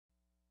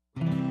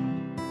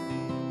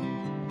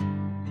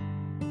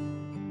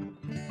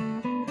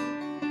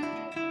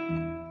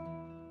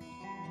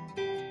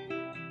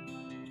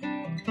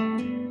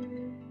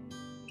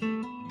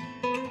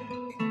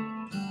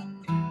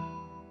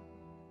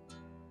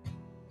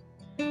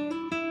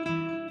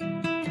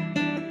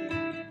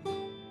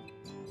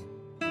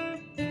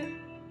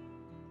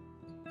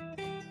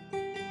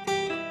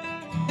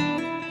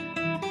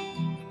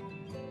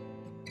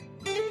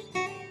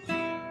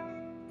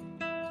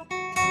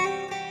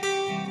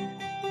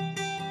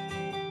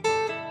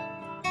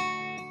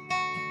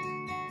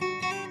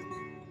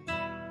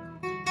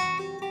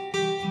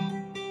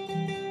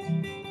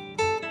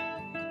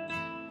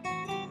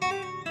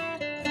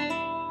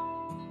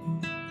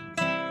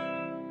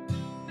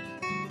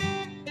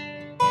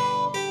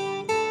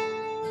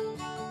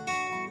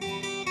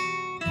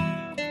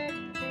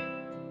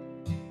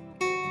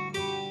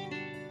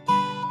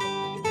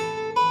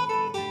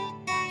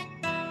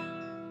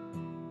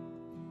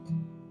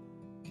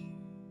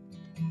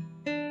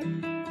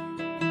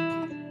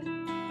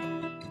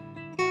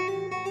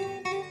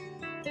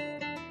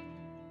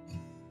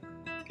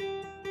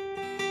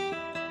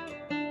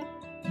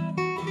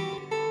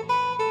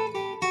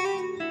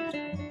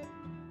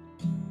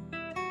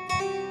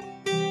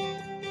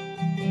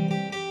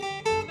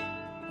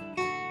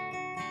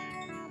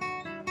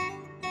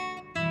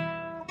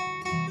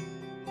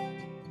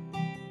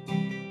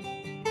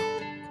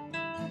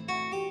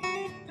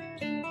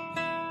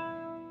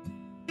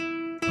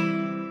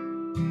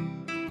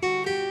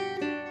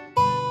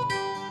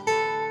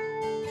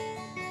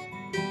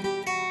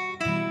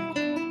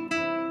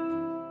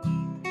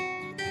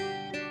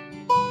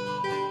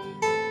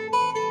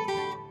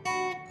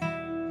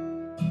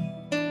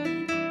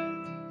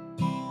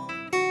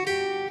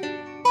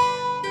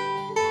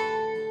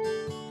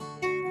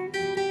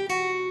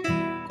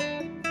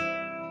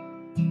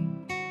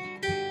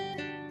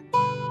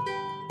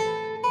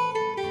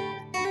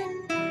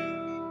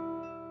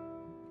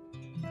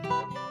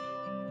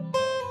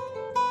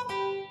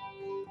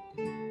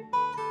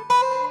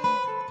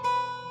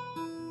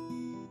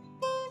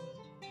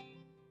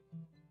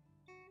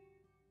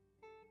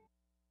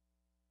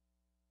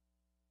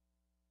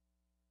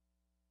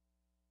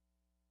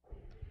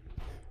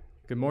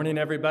Good morning,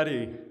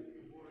 everybody.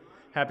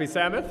 Happy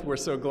Sabbath. We're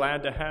so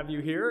glad to have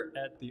you here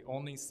at the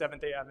only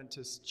Seventh-day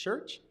Adventist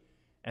church.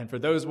 And for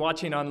those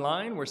watching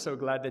online, we're so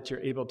glad that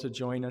you're able to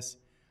join us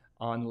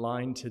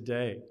online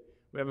today.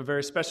 We have a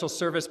very special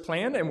service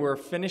planned, and we're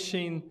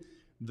finishing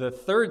the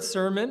third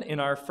sermon in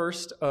our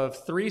first of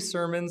 3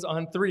 sermons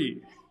on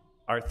 3,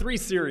 our 3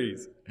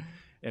 series.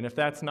 And if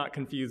that's not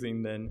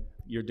confusing, then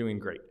you're doing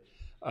great.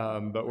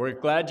 But we're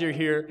glad you're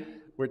here.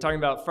 We're talking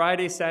about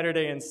Friday,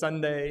 Saturday, and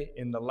Sunday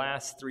in the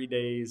last 3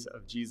 days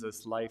of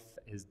Jesus' life,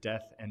 his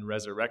death, and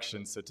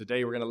resurrection. So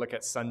today we're going to look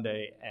at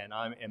Sunday, and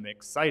I am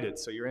excited.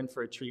 So you're in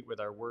for a treat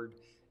with our word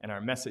and our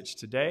message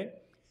today.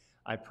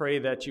 I pray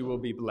that you will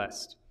be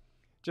blessed.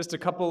 Just a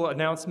couple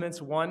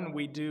announcements. One,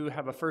 we do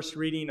have a first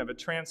reading of a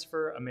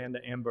transfer, Amanda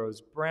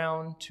Ambrose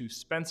Brown, to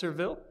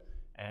Spencerville,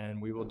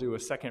 and we will do a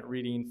second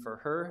reading for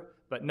her.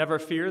 But never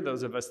fear,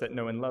 those of us that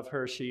know and love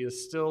her, she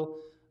is still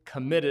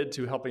committed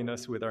to helping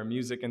us with our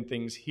music and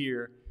things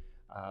here,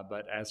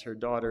 but as her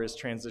daughter is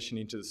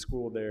transitioning to the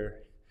school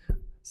there,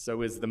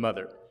 so is the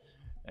mother.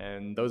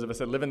 And those of us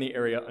that live in the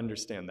area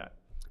understand that.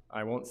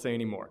 I won't say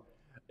any more.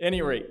 At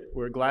any rate,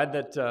 we're glad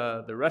that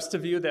the rest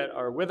of you that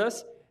are with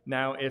us.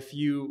 Now, if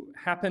you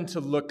happen to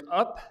look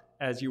up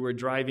as you were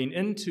driving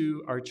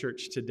into our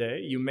church today,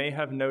 you may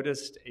have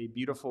noticed a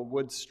beautiful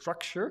wood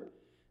structure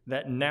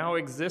that now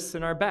exists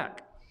in our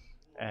back.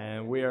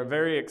 And we are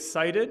very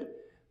excited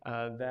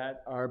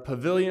that our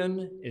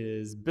pavilion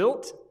is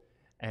built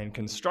and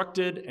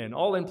constructed and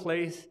all in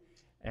place.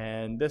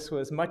 And this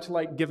was much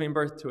like giving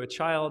birth to a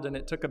child, and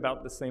it took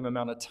about the same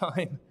amount of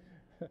time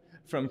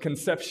from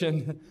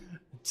conception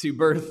to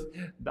birth,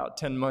 about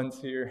 10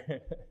 months here.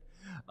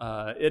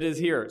 It is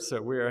here,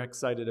 so we're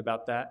excited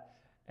about that.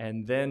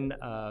 And then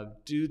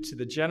due to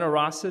the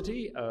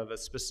generosity of a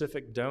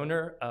specific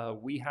donor,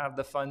 we have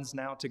the funds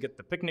now to get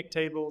the picnic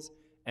tables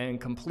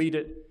and complete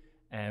it.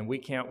 And we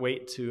can't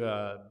wait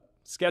to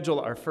schedule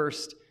our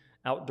first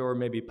outdoor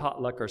maybe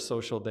potluck or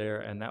social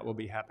there, and that will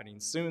be happening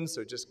soon.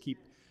 So just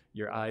keep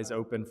your eyes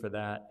open for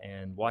that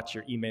and watch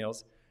your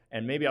emails.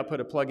 And maybe I'll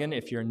put a plug in.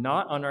 If you're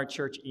not on our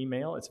church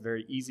email, it's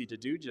very easy to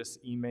do. Just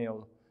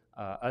email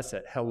us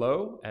at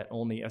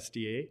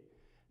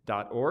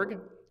hello@onlysda.org,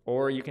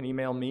 or you can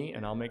email me,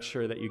 and I'll make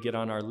sure that you get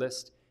on our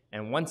list.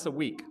 And once a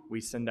week,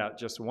 we send out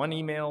just one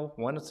email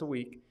once a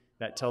week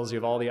that tells you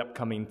of all the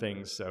upcoming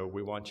things. So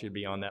we want you to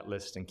be on that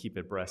list and keep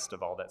abreast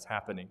of all that's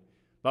happening.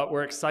 But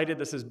we're excited.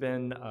 This has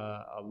been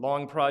a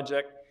long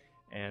project,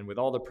 and with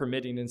all the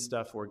permitting and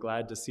stuff, we're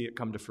glad to see it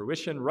come to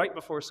fruition right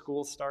before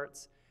school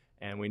starts.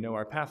 And we know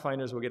our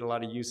Pathfinders will get a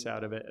lot of use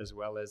out of it, as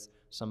well as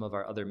some of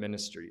our other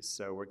ministries.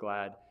 So we're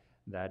glad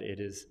that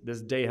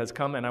this day has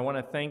come. And I want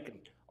to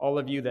thank all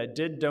of you that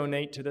did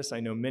donate to this.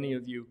 I know many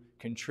of you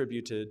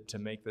contributed to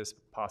make this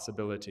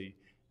possibility,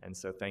 and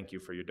so thank you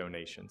for your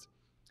donations.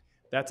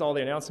 That's all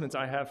the announcements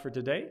I have for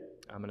today.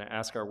 I'm going to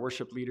ask our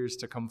worship leaders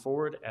to come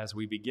forward as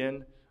we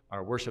begin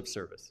our worship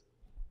service.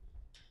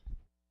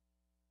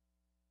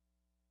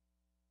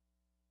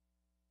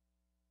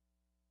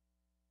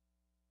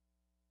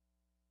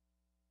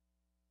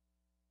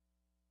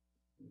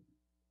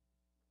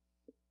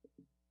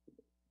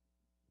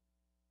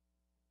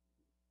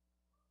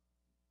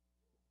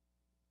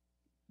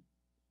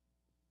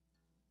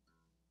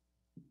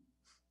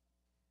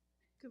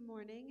 Good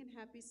morning and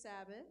happy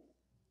Sabbath.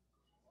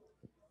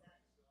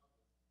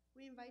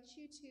 We invite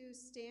you to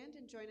stand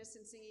and join us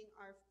in singing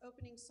our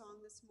opening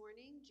song this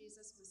morning,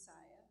 Jesus Messiah.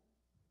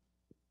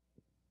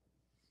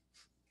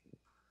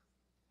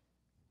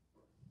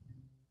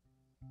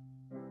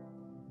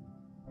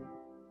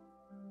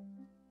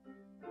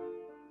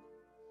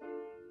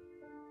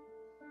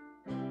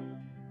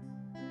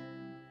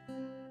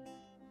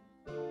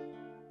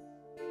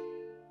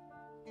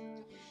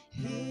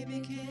 He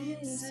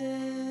became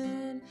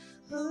sin,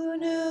 who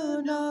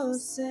knew no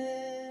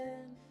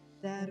sin,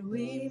 that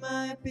we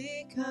might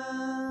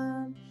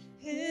become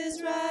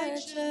his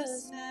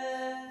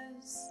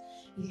righteousness.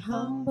 He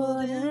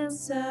humbled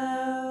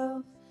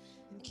himself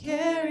and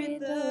carried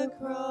the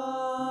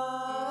cross.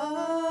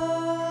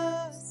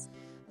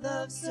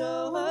 Love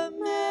so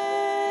amazing,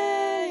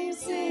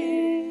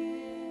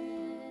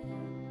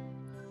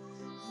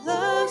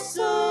 love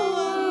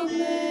so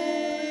amazing.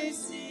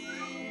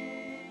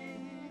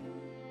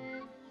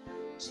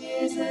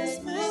 Jesus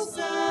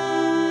Messiah,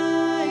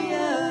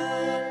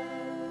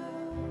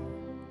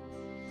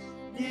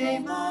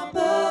 name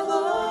above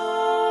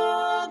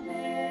all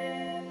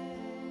names,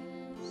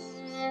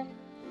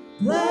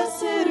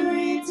 blessed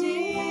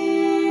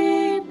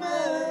Redeemer,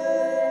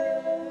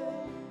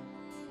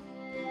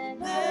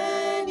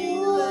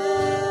 Emmanuel,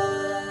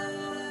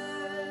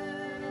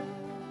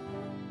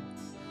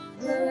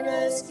 the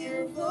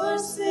rescue for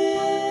sinners,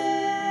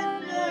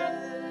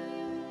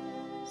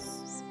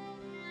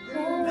 the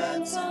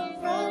ransom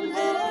from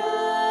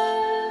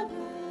heaven,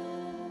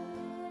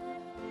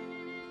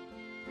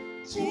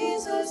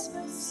 Jesus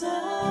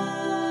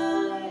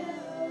Messiah,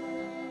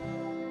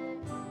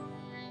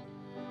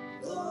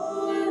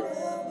 Lord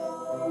of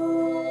all.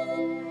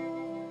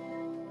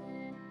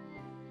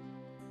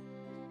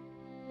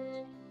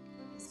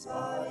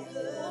 by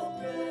the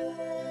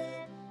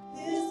bread,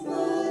 His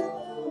blood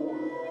the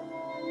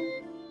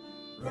wine,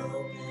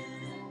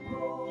 broken and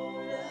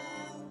poured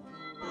out,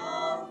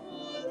 all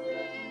for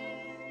them.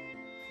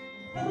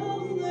 All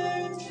the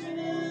earth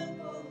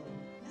trembled,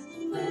 and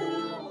the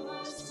veil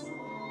was torn.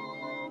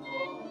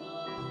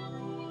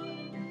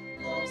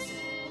 Oh, so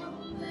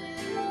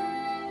amazing,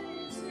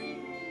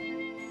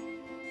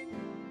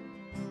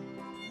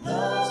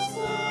 love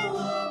so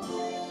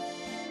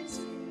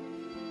amazing,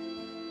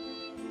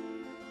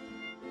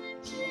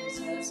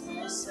 Jesus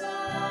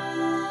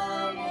Messiah,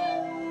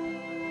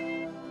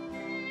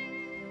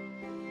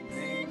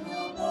 name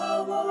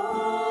above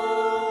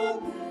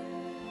all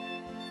names,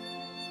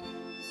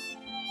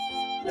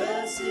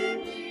 blessed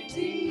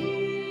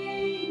Redeemer,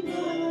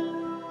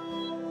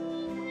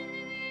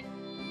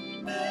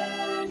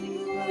 Emmanuel,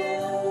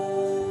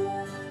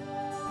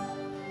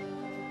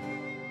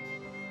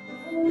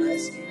 a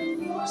rescue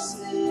for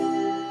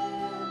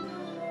sinners,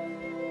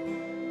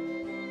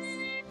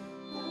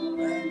 a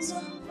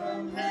ransom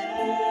from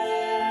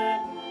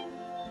heaven,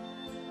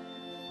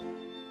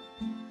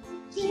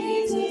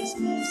 Jesus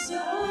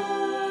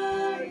Messiah,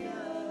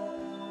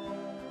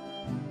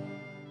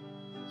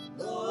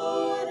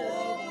 Lord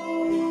of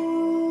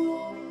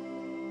all.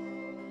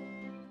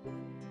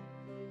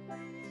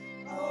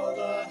 All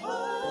our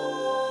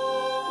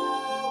hope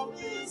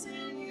is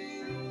in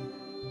you.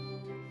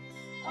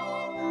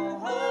 All our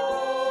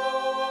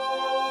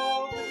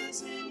hope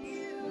is in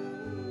you.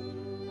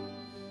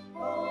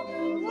 All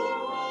the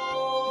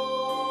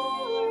glory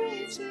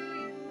to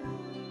you.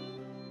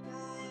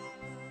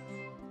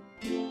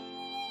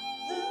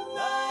 The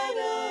light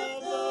of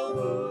the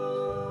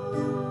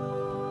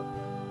world,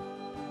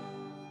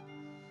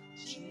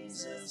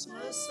 Jesus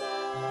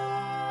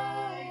Messiah,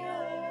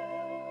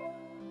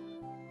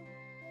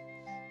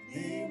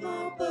 name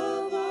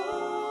above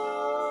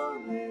all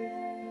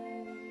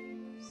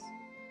names,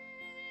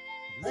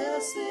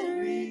 blessed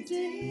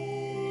Redeemer,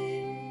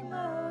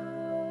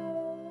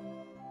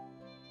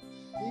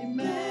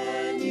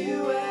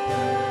 Emmanuel,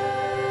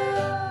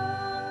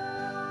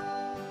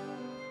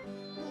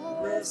 a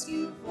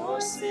rescue for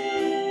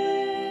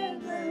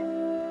sinners,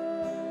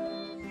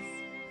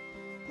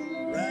 a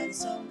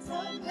ransom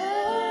from heaven,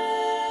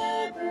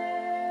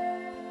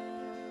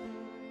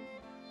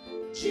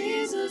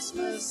 Jesus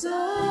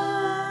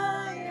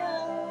Messiah,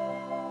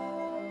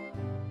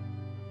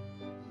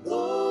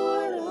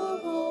 Lord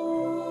of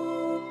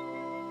all.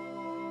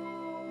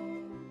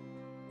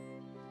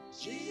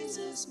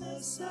 Jesus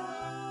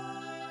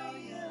Messiah,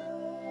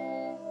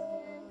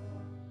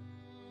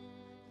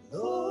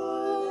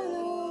 Lord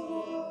of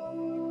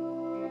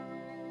all.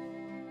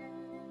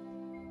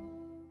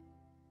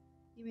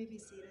 You may be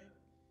seated.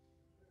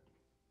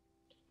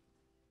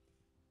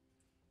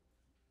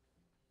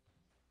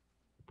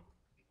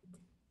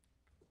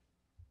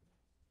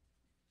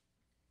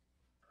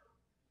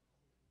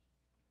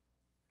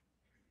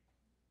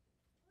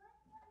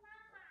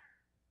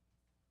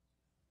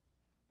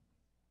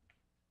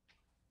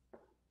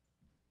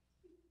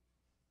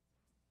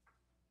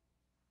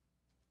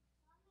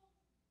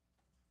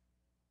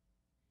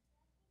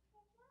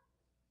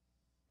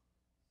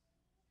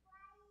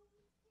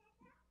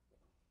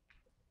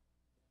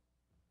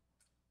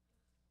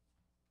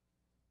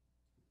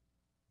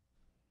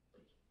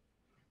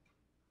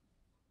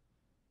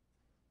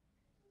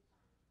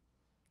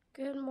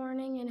 Good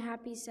morning and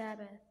happy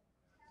Sabbath.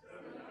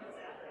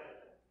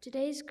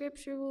 Today's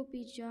scripture will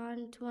be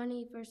John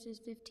 20, verses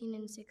 15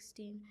 and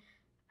 16.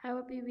 I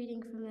will be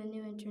reading from the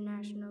New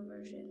International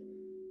Version.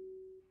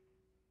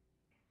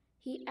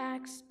 He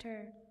asked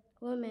her,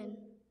 "Woman,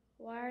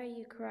 why are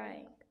you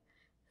crying?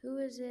 Who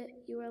is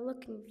it you are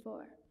looking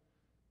for?"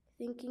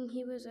 Thinking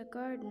he was a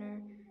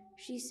gardener,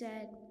 she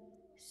said,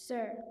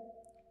 "Sir,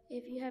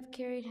 if you have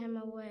carried him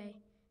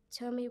away,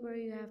 tell me where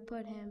you have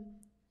put him,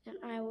 and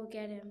I will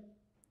get him."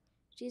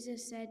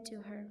 Jesus said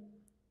to her,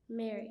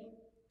 "Mary."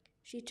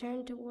 She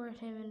turned toward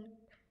him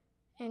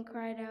and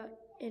cried out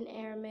in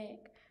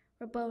Aramaic,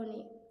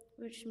 "Rabboni,"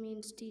 which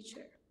means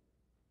teacher.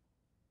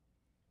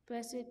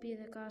 Blessed be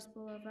the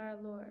gospel of our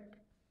Lord.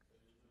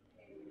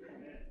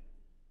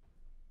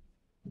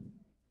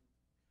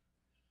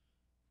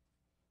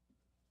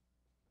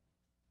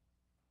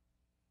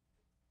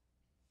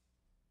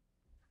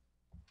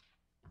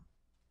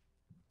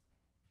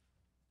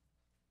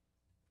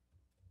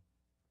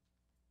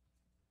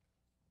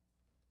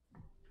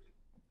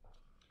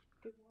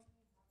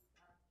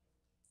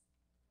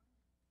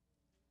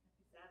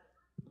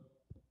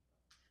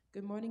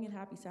 Good morning and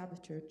happy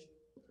Sabbath, church.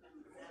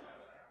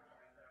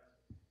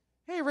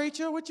 Hey,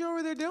 Rachel, what you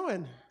over there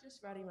doing?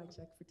 Just writing my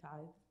check for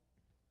tithe.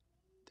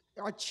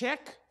 A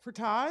check for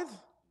tithe?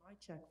 My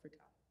check for tithe.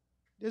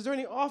 Is there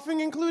any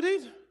offering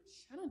included?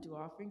 I don't do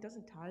offering.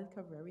 Doesn't tithe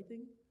cover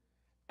everything?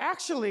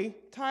 Actually,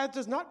 tithe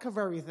does not cover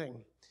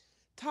everything.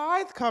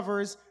 Tithe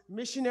covers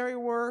missionary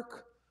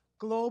work,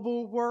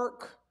 global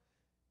work,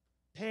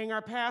 paying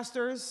our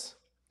pastors.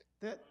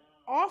 The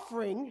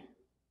offering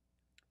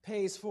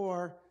pays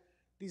for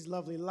these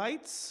lovely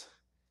lights,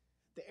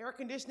 the air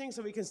conditioning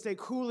so we can stay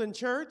cool in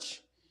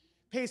church,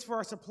 pays for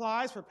our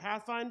supplies for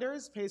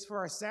Pathfinders, pays for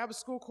our Sabbath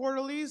school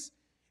quarterlies,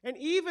 and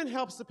even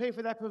helps to pay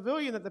for that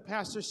pavilion that the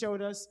pastor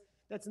showed us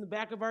that's in the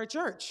back of our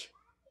church.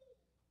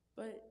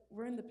 But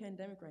we're in the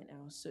pandemic right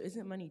now, so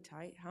isn't money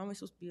tight? How am I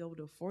supposed to be able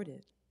to afford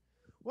it?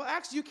 Well,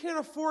 actually, you can't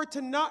afford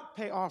to not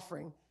pay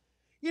offering.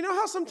 You know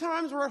how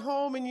sometimes we're at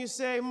home and you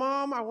say,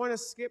 Mom, I want to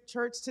skip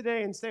church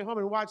today and stay home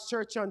and watch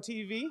church on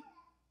TV?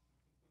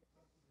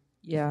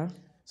 Yeah.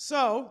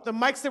 So the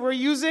mics that we're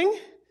using,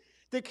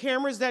 the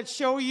cameras that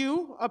show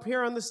you up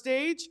here on the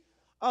stage,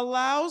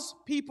 allows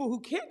people who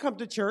can't come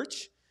to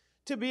church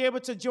to be able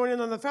to join in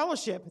on the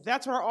fellowship.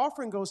 That's what our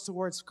offering goes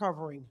towards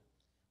covering.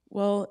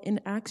 Well, in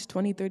Acts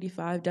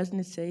 20:35, doesn't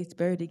it say it's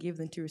better to give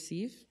than to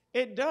receive?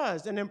 It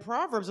does. And in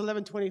Proverbs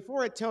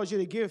 11:24, it tells you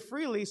to give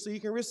freely so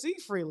you can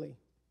receive freely.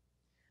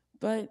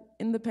 But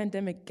in the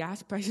pandemic,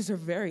 gas prices are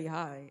very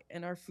high,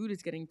 and our food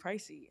is getting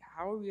pricey.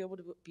 How are we able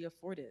to be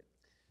afforded?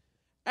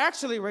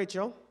 Actually,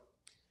 Rachel,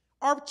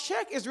 our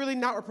check is really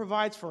not what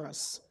provides for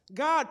us.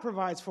 God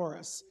provides for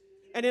us.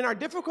 And in our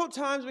difficult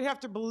times, we have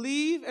to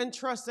believe and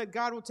trust that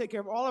God will take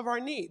care of all of our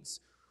needs.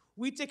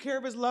 We take care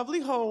of his lovely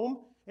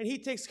home, and he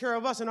takes care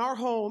of us in our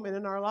home and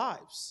in our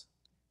lives.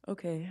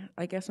 Okay,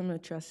 I guess I'm going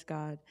to trust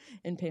God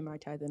and pay my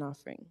tithe and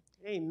offering.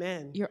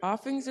 Amen. Your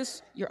offerings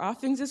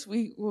this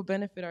week will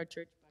benefit our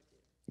church budget.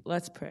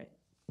 Let's pray.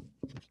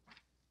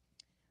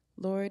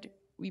 Lord,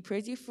 we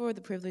praise you for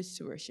the privilege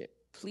to worship.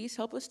 Please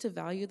help us to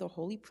value the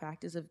holy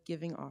practice of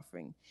giving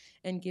offering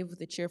and give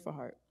with a cheerful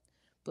heart.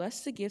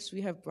 Bless the gifts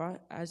we have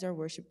brought as our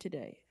worship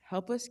today.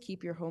 Help us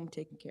keep your home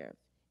taken care of.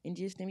 In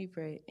Jesus' name we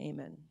pray,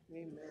 amen.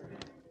 Amen.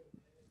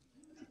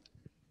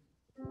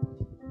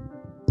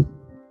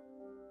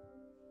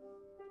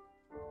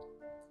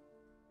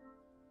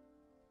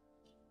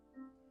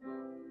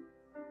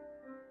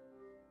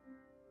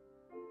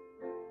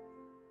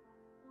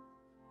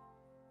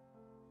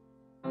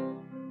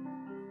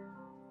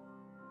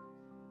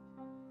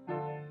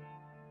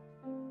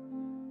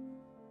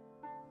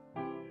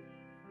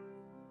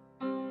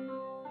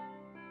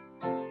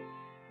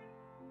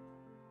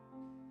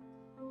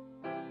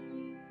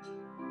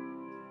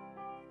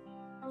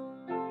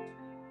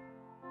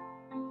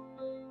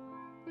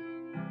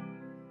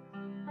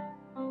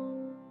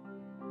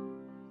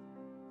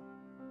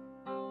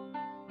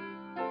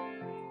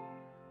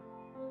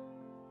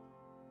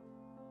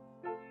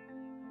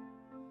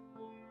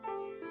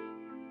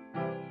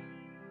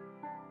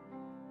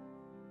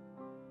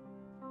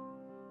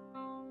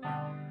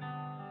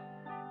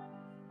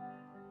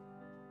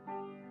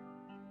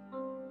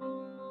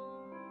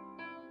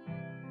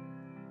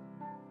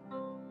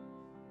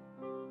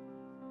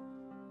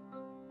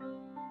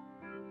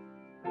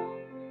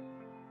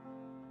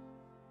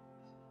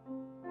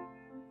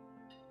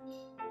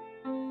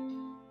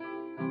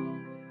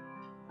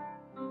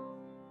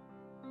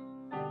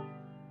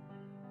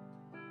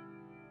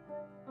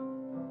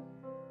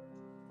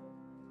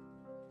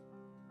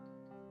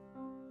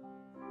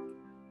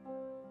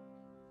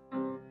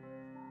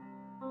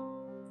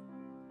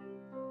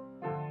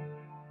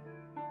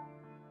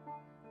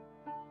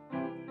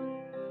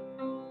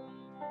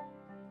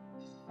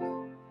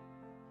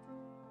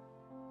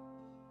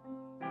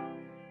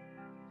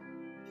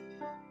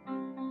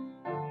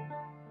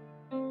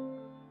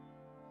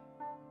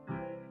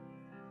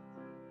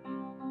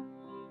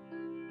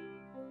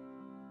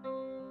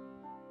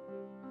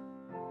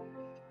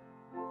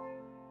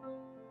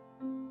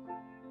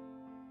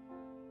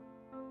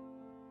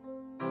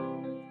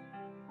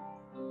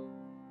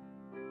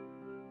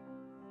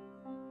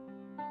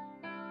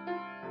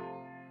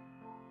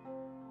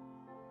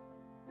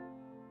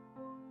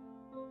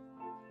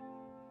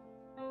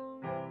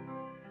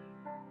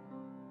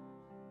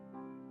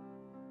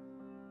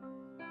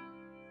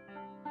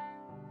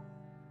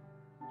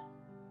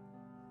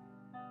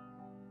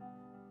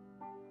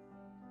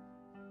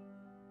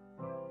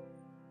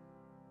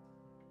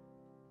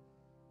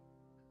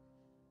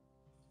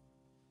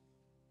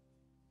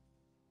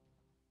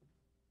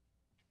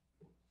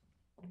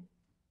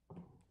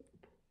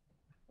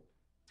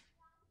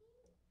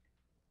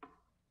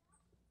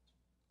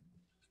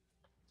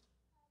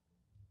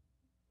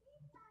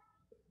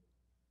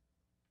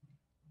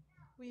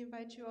 We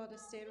invite you all to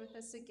stand with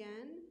us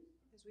again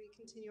as we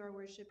continue our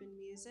worship in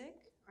music.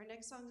 Our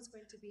next song is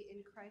going to be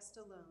In Christ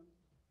Alone.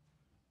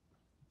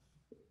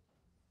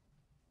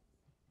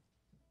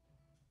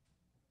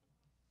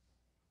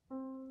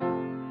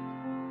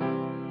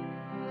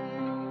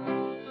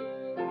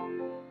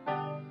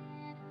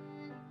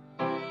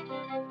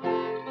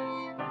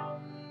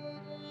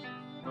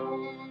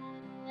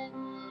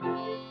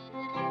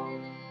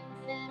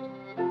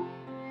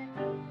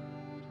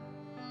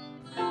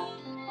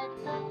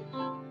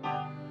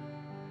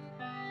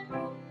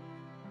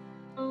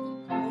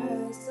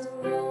 Christ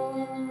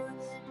alone,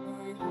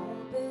 my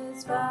hope is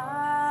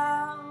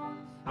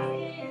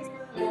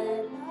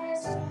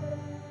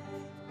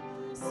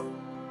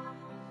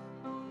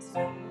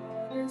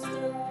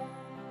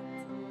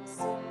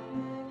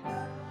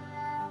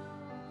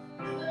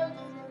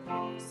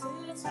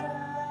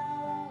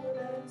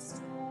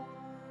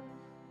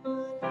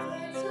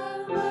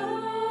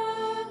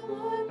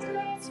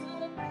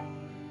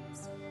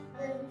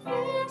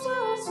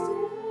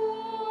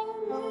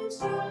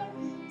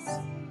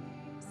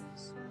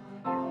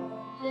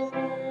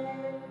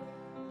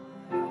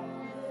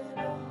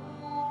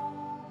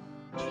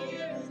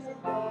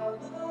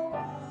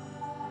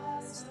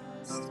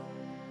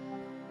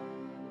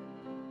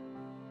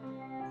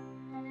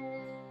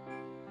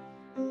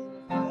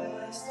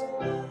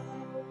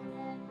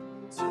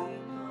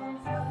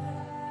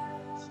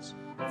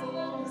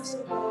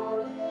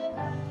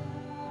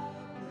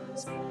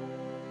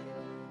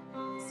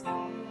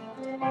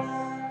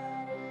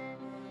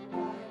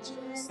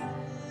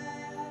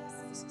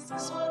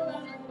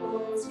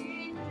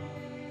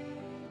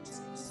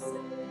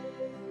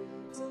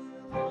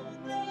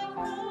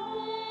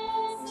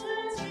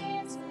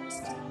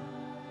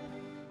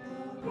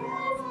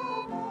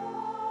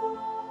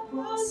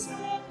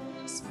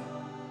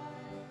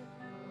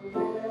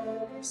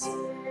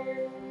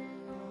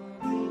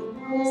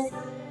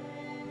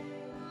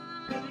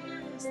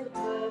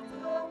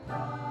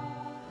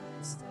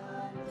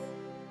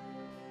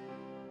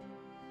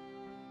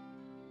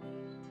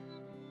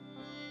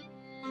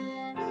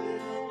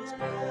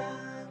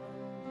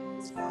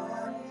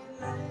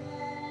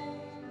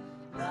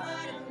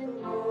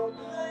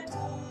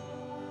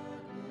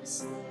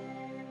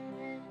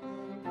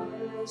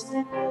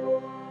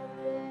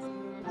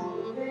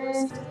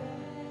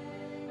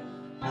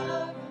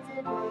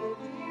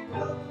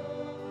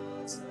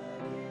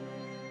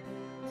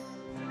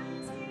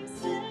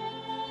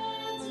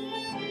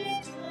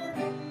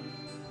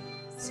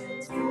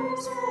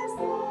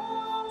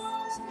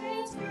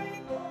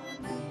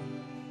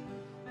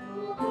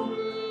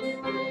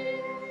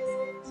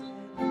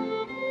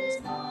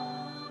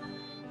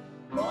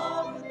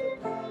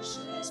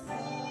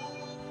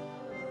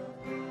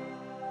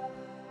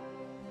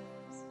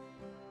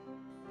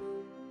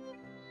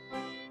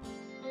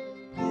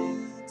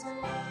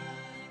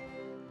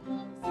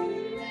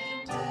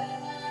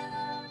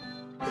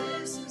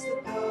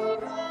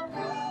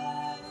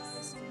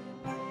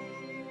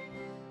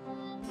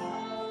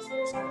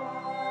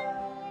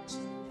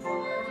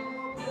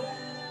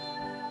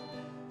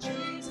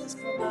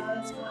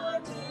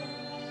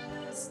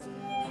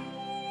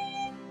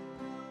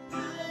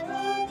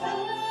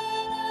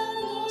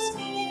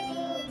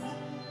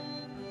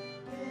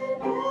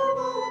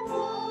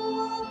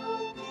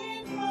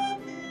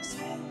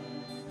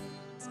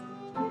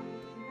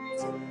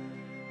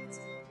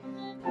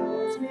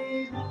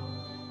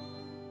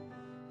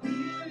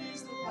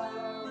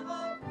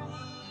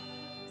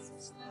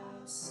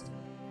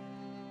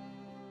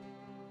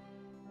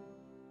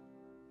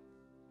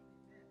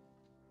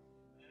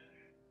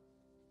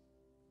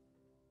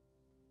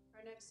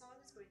Our next song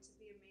is going to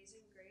be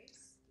Amazing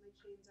Grace, My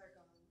Chains Are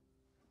Gone.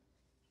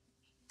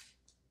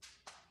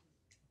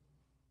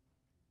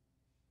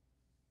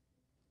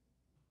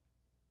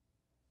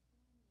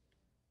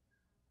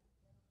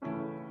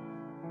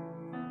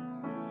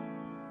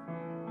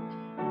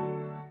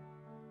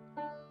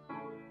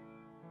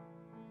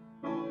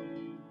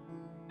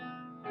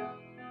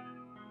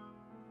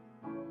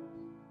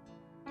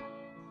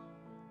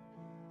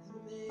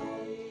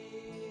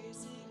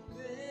 Amazing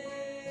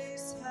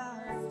grace,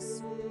 how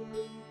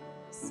sweet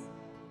the sound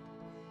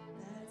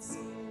that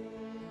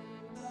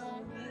saved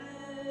a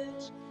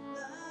wretch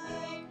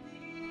like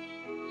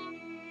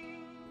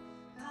me.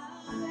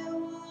 I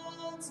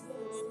once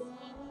was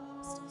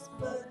lost,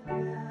 but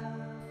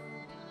now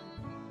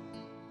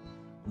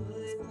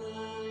was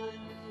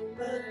blind,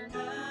 but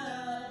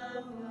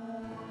now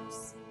I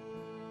see.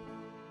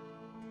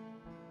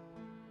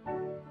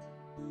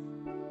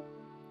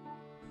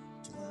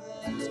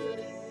 Twas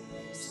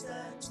grace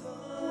that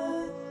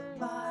taught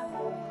my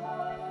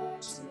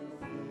heart to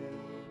fear,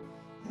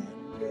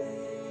 and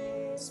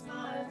grace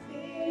my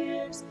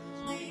fears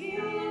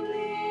relieved.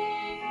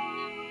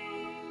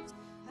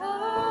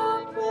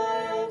 How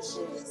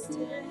precious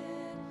did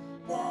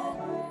that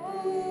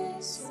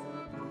grace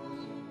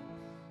appear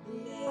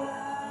the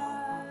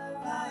hour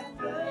I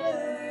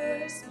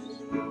first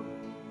believed.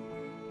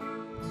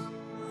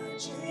 My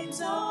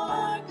chains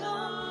are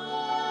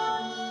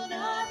gone,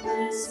 I've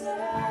been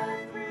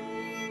set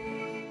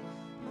free.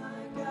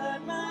 My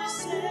God, my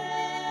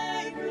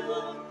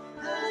Savior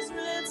has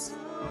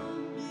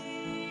ransomed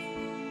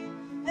me.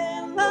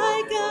 And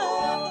like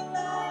a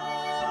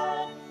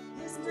flood,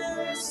 His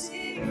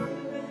mercy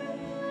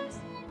rains,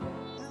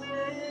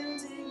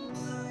 unending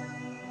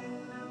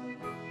love,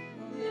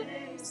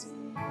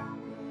 amazing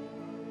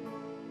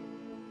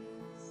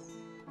grace.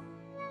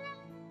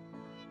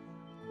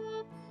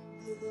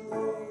 The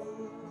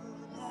Lord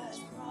has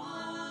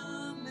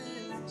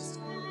promised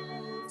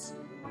good to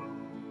me.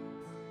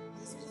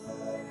 His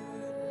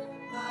blood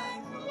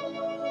my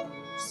hope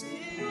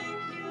secures.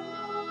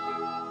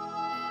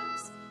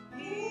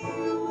 He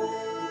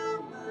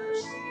will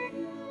my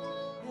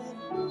shield and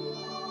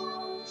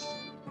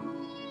portion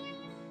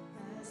be,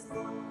 as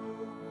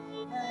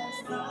long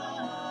as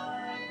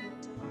life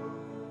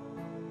endures.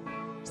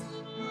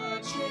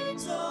 My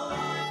chains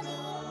are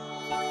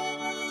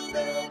gone,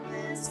 I've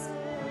been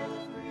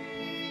set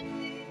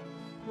free.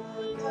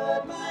 My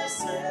God, my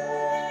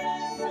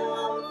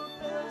Savior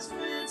has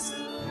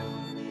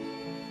ransomed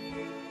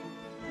me.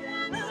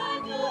 And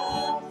like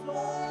a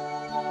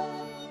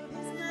flood,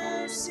 His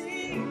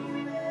mercy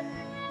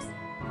reigns,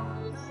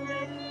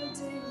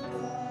 unending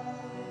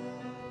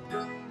love,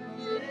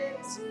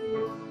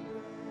 amazing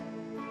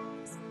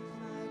grace.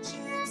 My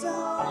chains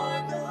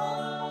are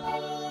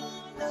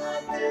gone,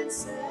 I've been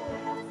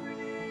set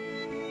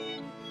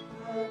free.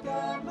 My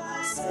God,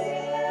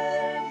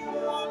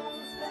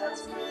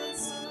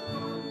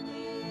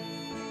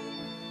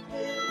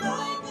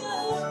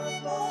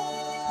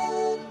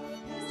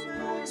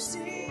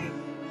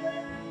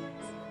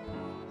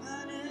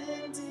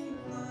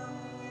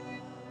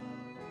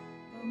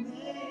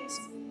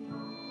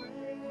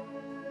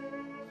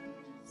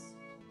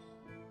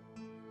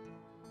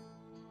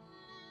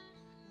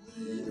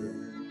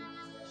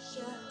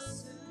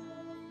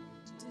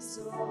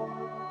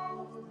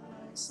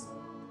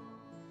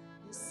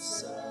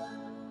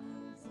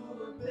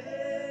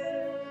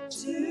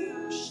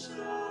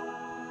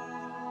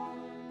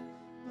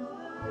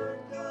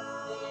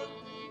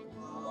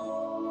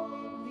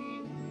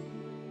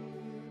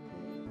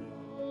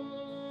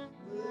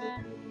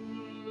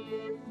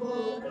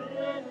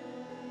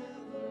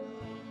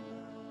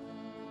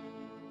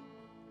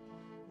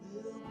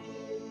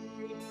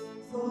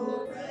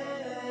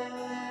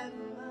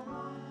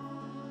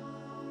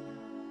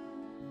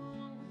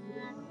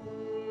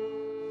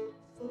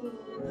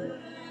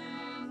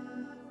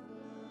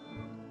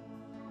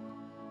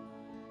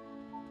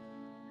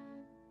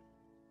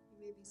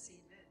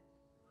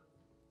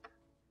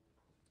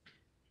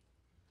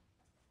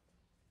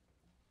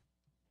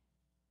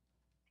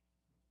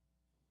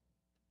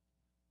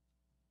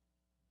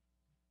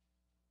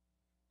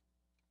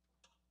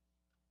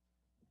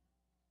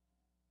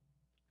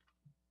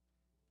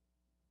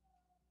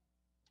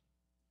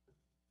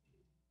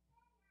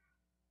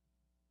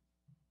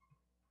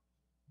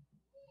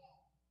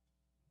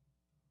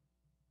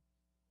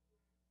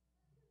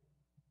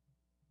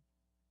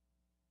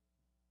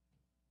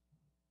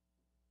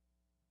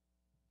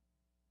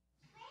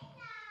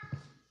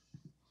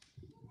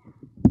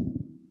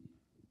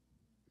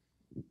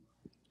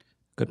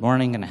 Good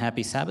morning and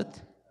happy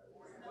Sabbath.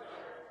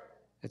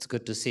 It's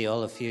good to see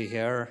all of you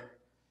here,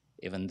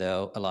 even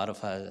though a lot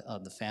of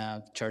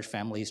the church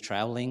family is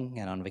traveling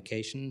and on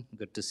vacation.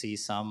 Good to see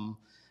some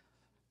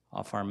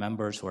of our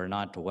members who are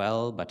not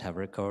well but have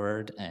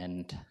recovered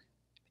and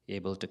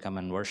able to come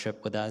and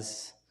worship with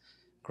us.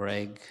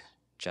 Greg,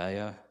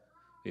 Jaya,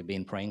 we've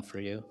been praying for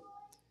you,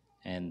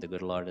 and the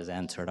good Lord has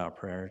answered our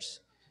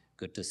prayers.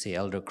 Good to see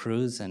Elder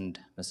Cruz and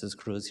Mrs.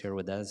 Cruz here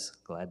with us.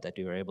 Glad that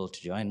you were able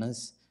to join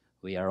us.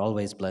 We are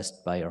always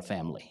blessed by your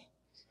family.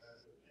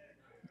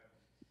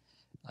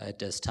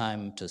 It is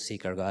time to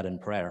seek our God in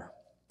prayer.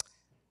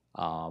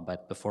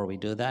 But before we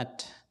do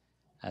that,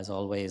 as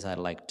always, I'd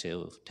like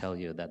to tell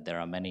you that there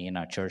are many in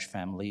our church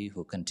family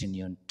who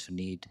continue to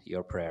need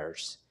your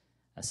prayers.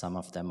 Some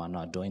of them are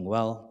not doing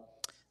well.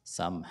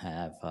 Some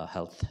have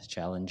health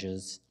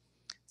challenges.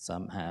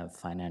 Some have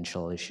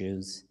financial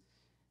issues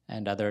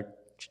and other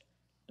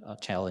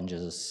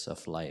challenges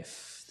of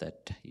life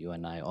that you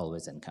and I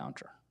always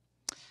encounter.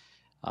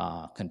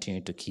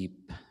 Continue to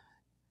keep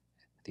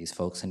these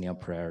folks in your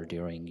prayer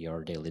during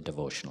your daily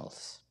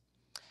devotionals.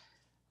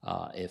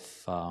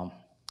 If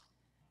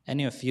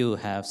any of you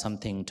have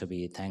something to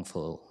be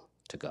thankful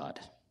to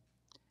God,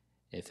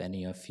 if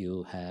any of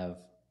you have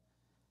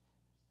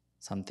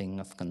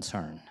something of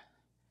concern,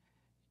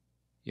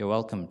 you're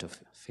welcome to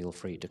feel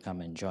free to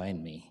come and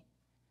join me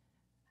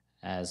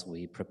as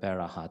we prepare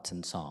our hearts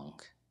in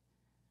song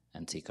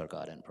and seek our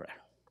God in prayer.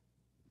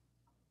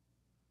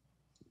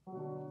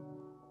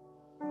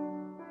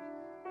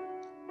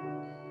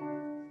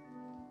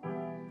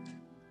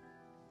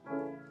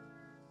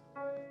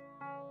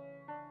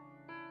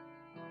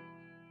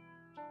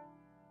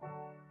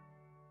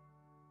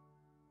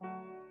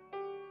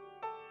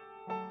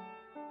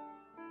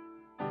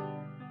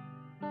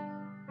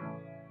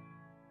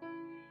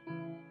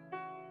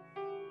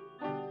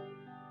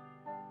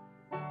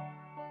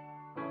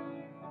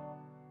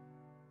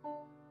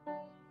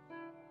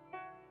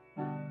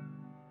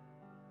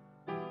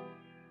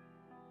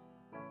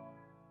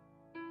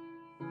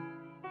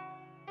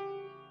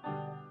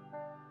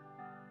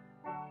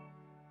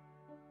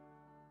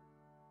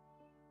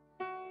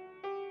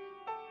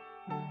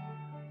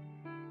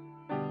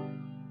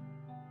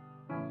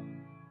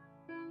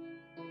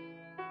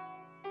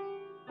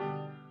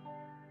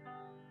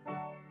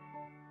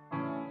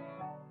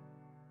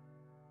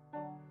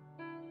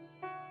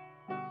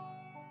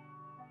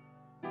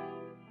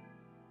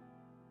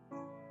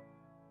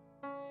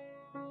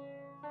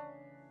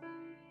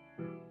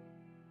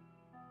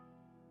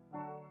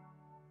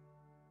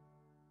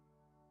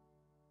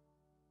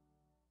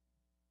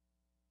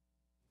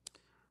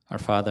 Our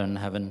Father in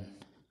heaven,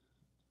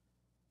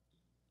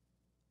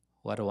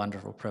 what a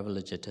wonderful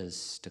privilege it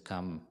is to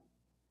come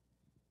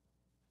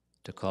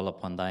to call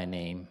upon thy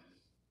name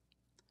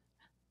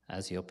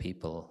as your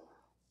people,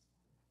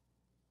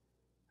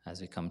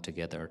 as we come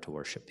together to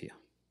worship you.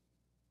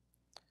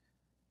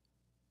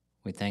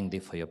 We thank thee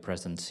for your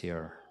presence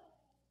here,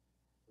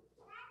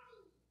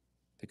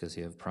 because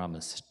you have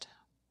promised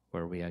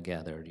where we are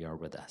gathered, you are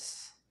with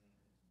us.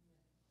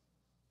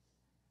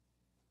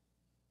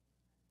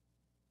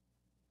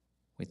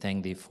 We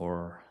thank thee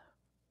for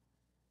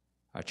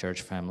our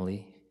church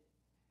family,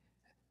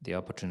 the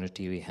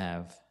opportunity we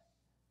have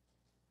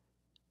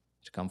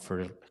to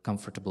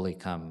comfortably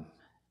come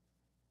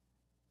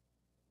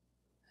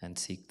and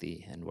seek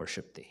thee and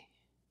worship thee.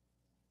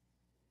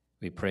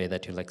 We pray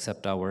that you'll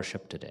accept our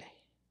worship today,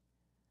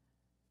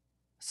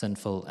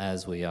 sinful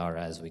as we are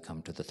as we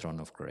come to the throne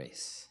of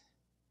grace.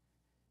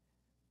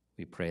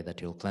 We pray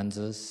that you'll cleanse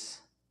us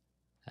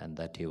and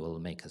that you will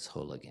make us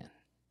whole again.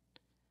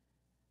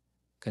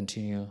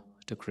 Continue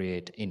to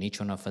create in each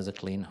one of us a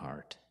clean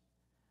heart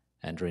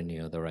and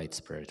renew the right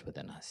spirit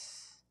within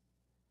us,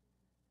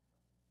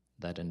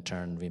 that in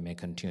turn we may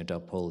continue to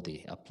uphold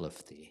thee,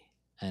 uplift thee,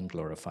 and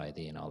glorify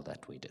thee in all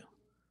that we do.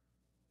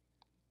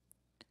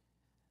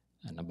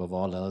 And above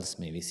all else,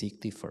 may we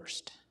seek thee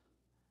first,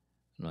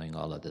 knowing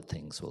all other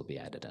things will be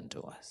added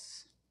unto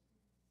us.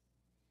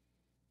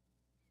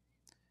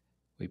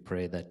 We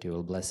pray that you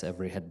will bless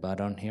every head bowed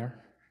down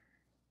here.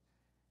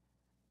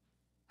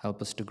 Help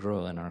us to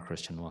grow in our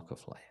Christian walk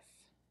of life.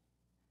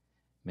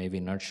 May we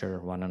nurture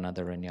one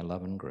another in your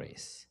love and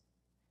grace.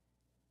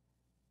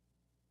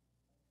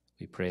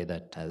 We pray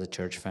that as a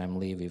church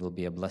family, we will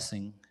be a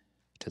blessing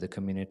to the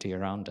community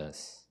around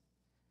us,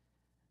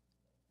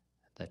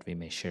 that we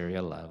may share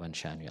your love and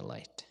shine your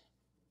light.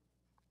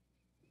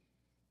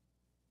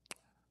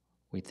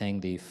 We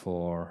thank thee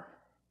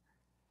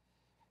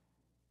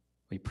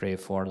we pray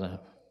for the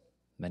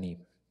many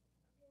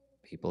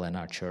people in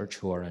our church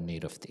who are in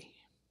need of thee.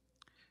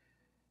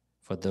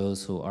 For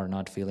those who are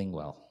not feeling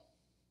well,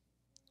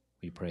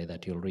 we pray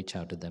that you'll reach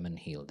out to them and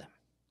heal them.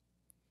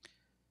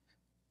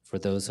 For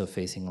those who are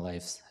facing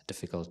life's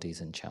difficulties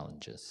and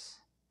challenges,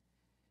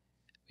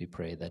 we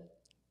pray that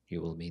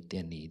you will meet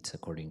their needs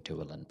according to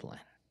will and plan.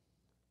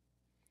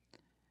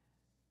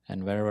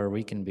 And wherever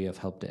we can be of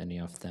help to any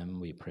of them,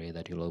 we pray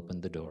that you'll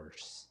open the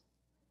doors,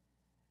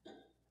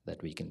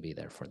 that we can be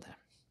there for them.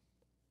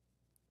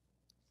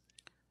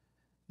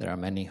 There are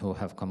many who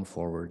have come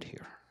forward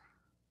here.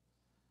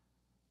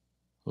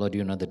 Lord,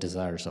 you know the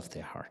desires of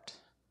their heart.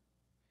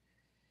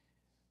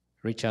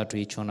 Reach out to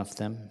each one of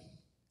them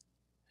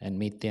and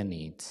meet their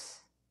needs,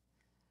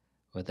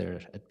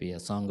 whether it be a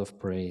song of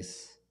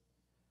praise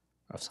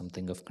or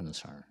something of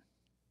concern,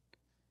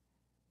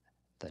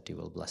 that you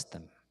will bless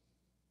them.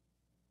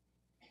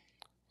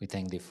 We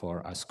thank thee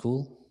for our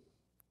school.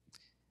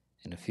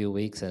 In a few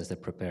weeks, as they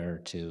prepare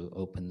to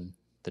open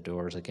the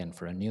doors again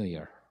for a new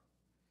year,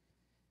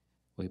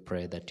 we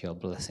pray that your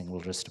blessing will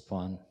rest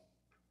upon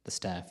the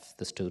staff,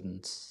 the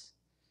students.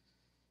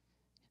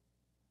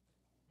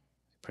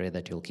 We pray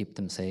that you'll keep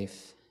them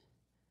safe,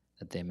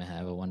 that they may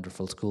have a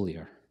wonderful school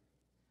year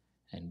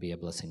and be a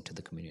blessing to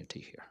the community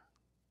here.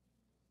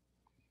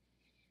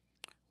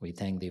 We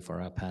thank thee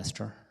for our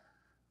pastor.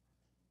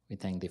 We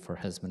thank thee for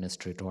his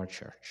ministry to our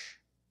church.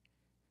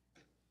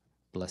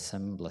 Bless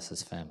him, bless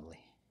his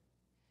family.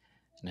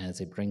 And as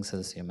he brings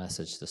us your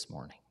message this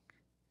morning,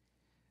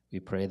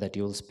 we pray that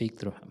you will speak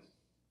through him,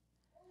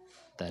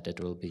 that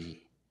it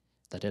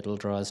will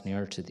draw us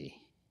nearer to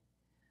thee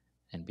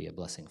and be a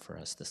blessing for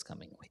us this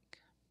coming week.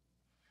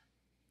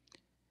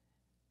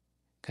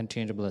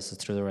 Continue to bless us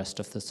through the rest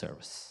of the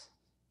service.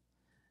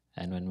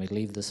 And when we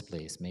leave this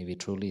place, may we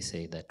truly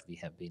say that we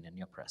have been in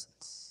your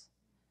presence.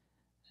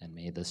 And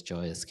may this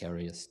joy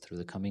carry us through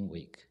the coming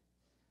week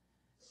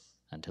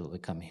until we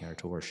come here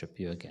to worship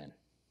you again,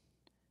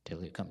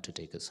 till you come to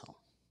take us home.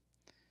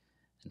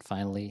 And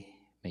finally,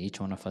 may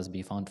each one of us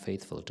be found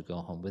faithful to go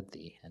home with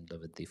thee and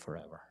live with thee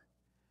forever.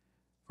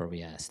 For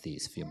we ask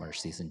these few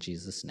mercies in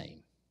Jesus'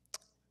 name.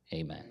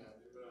 Amen.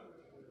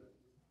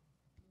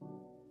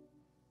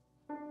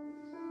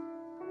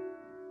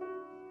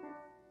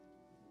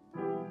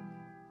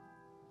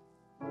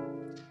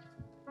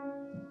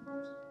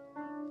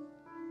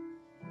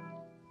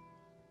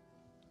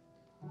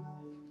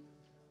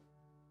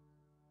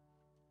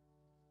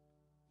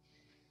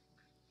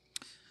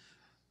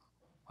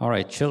 All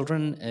right,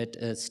 children, it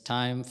is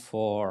time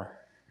for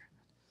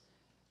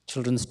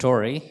children's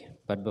story.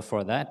 But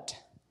before that,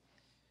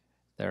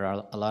 there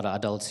are a lot of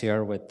adults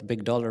here with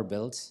big dollar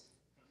bills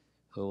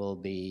who will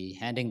be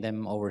handing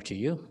them over to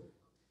you.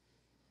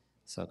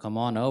 So come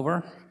on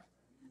over,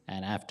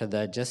 and after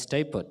that, just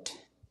stay put,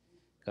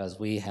 because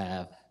we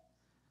have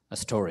a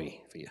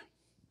story for you.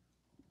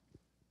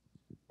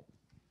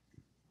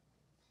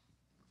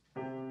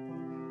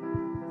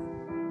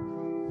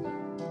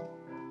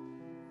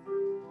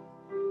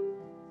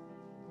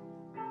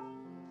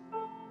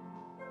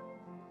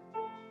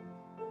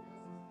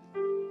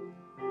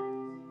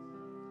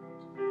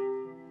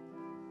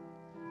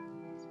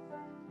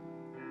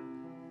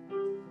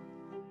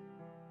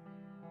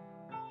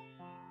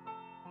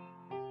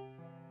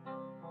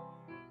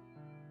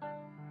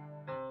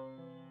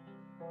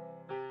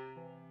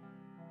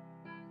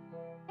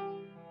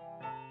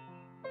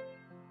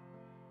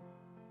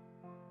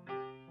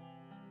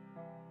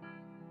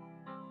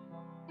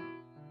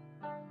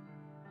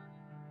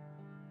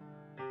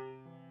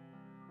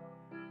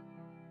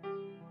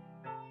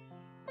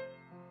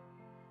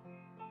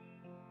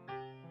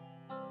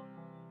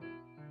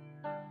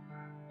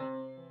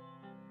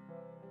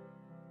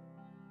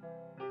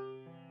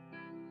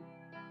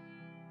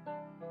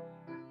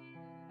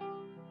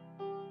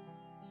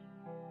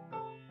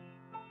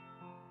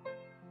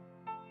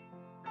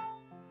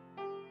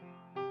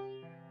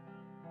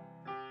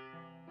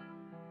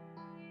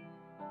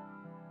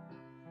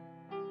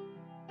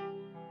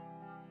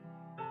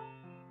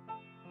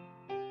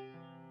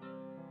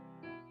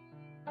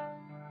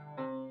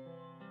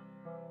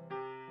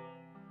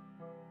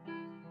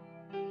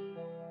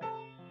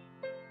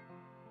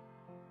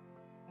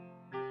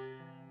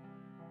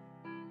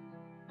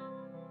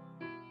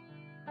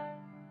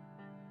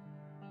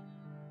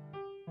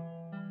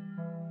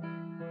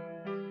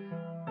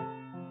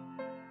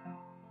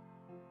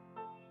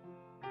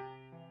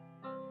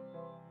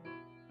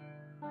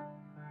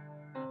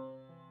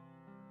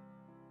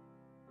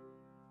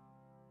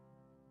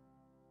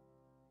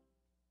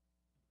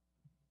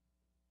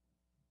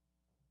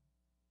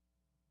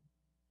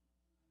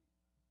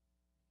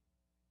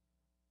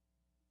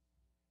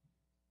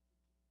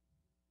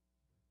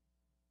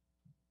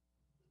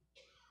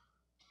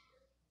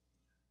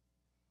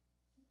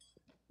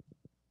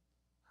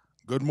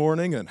 Good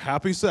morning and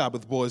happy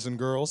Sabbath, boys and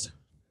girls.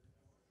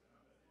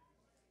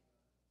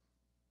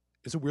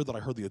 Is it weird that I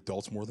heard the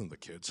adults more than the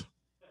kids?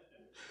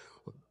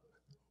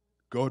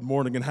 Good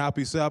morning and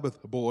happy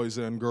Sabbath, boys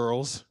and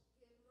girls.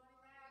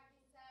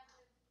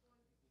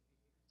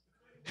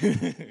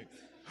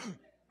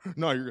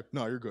 No,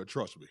 you're good.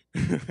 Trust me.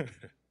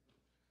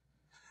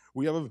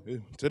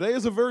 Today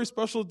is a very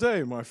special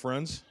day, my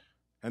friends,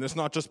 and it's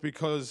not just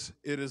because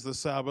it is the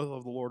Sabbath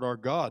of the Lord our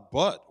God,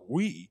 but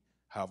we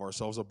have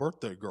ourselves a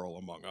birthday girl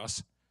among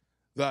us.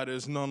 That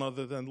is none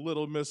other than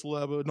little Miss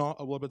Lebanon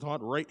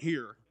right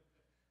here,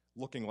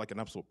 looking like an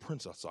absolute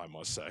princess, I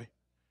must say.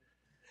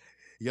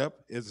 Yep,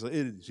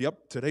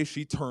 today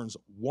she turns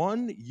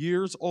 1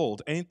 year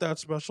old. Ain't that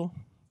special?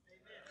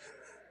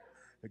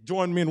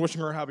 Join me in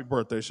wishing her a happy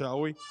birthday, shall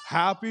we?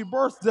 Happy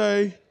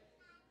birthday.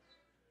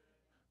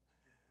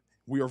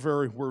 We are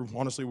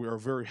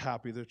very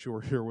happy that you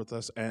are here with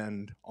us,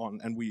 and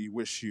we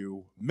wish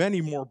you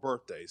many more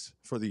birthdays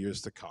for the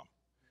years to come.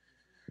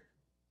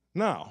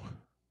 Now,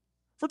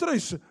 for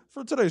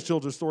today's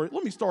children's story,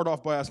 let me start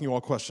off by asking you all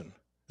a question.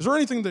 Is there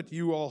anything that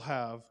you all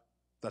have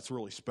that's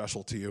really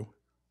special to you?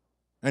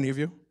 Any of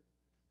you?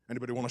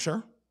 Anybody want to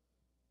share?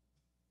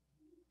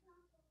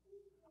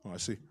 Oh, I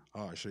see.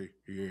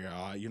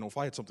 Yeah, if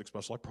I had something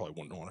special, I probably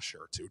wouldn't want to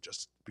share it too,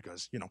 just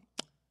because,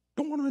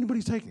 don't want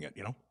anybody taking it,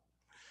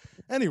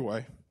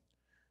 Anyway,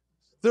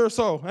 there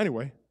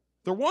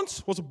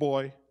once was a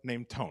boy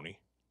named Tony.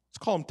 Let's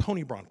call him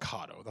Tony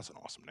Brancato. That's an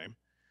awesome name.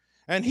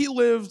 And he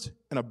lived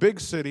in a big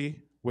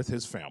city with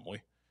his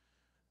family.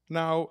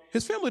 Now,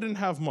 his family didn't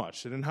have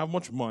much. They didn't have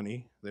much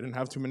money. They didn't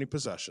have too many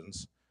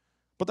possessions.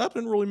 But that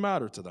didn't really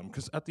matter to them,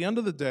 because at the end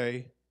of the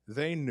day,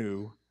 they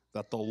knew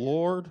that the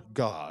Lord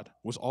God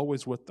was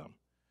always with them.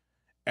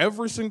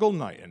 Every single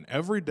night and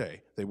every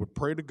day, they would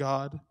pray to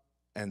God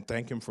and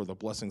thank him for the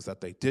blessings that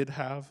they did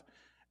have.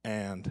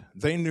 And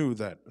they knew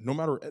that no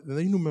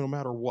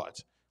matter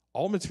what,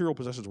 all material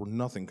possessions were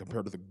nothing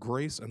compared to the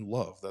grace and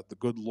love that the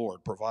good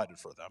Lord provided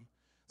for them.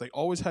 They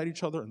always had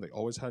each other, and they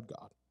always had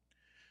God.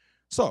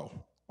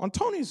 So, on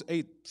Tony's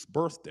 8th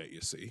birthday, you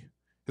see,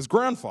 his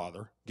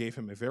grandfather gave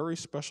him a very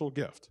special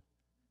gift.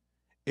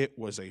 It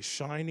was a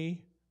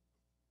shiny,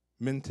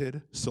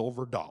 minted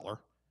silver dollar,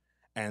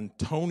 and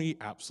Tony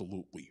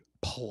absolutely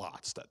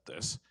plotzed at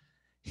this.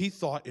 He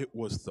thought it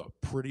was the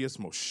prettiest,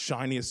 most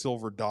shiniest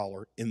silver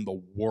dollar in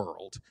the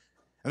world.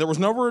 And there was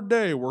never a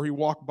day where he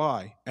walked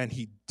by and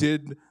he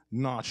did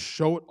not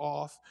show it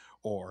off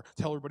or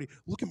tell everybody,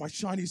 look at my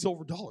shiny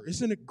silver dollar.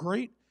 Isn't it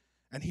great?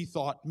 And he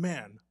thought,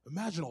 man,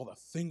 imagine all the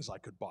things I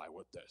could buy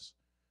with this.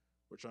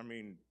 Which,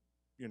 in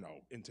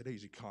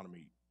today's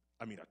economy,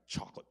 a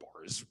chocolate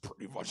bar is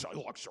pretty much a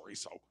luxury,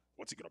 so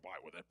what's he going to buy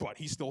with it? But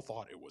he still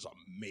thought it was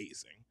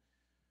amazing.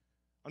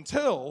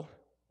 Until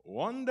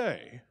one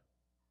day,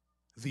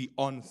 the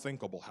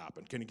unthinkable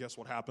happened. Can you guess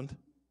what happened?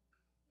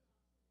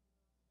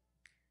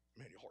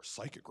 Man, you all are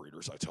psychic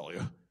readers, I tell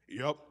you.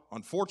 Yep.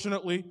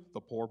 Unfortunately,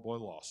 the poor boy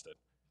lost it.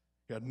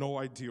 He had no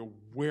idea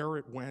where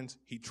it went.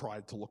 He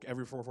tried to look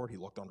everywhere for it. He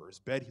looked under his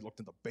bed. He looked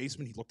in the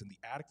basement. He looked in the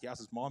attic. He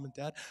asked his mom and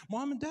dad,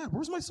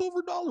 where's my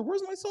silver dollar?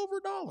 Where's my silver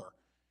dollar?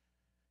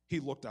 He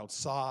looked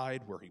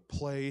outside where he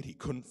played. He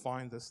couldn't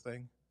find this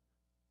thing.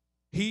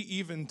 He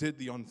even did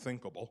the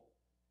unthinkable.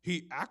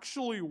 He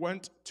actually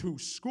went to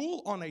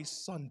school on a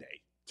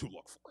Sunday to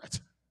look for it.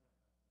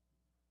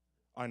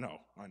 I know.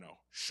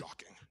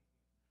 Shocking.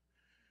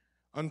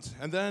 And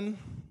then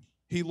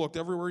he looked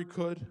everywhere he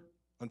could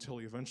until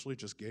he eventually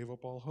just gave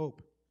up all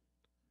hope.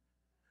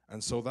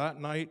 And so that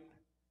night,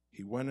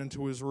 he went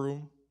into his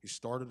room, he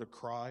started to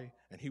cry,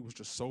 and he was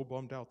just so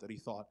bummed out that he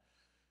thought,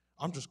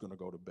 I'm just going to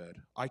go to bed.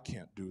 I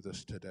can't do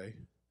this today.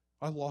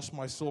 I lost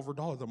my silver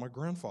dollar that my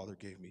grandfather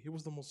gave me. It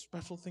was the most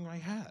special thing I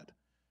had.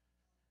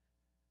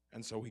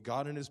 And so he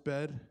got in his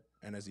bed,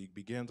 and as he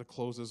began to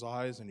close his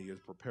eyes and he was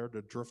prepared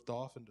to drift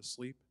off into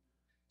sleep,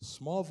 a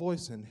small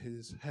voice in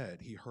his head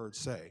he heard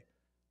say,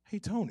 hey,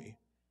 Tony,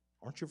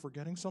 aren't you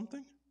forgetting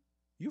something?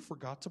 You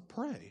forgot to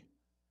pray.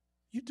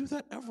 You do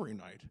that every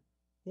night.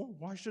 Well,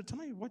 why should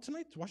tonight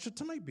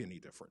be any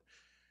different?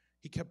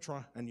 He kept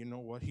trying, and you know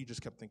what? He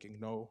just kept thinking,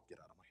 no, get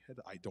out of my head.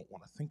 I don't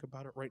want to think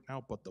about it right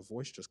now. But the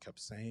voice just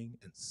kept saying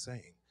and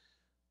saying,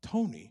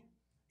 Tony,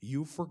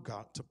 you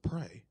forgot to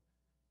pray.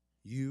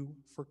 You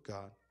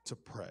forgot to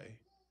pray.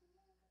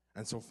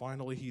 And so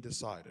finally he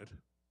decided,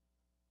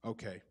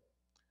 okay,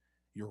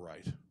 you're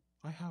right.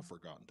 I have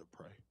forgotten to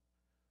pray.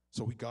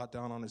 So he got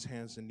down on his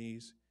hands and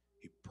knees.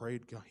 He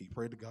prayed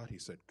to God. He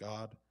said,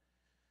 God,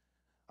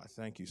 I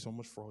thank you so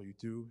much for all you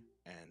do,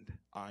 and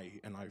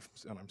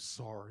I'm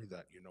sorry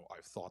that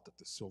I've thought that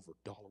the silver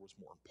dollar was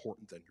more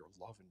important than your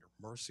love and your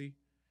mercy.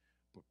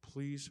 But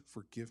please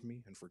forgive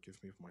me and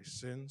forgive me of my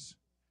sins,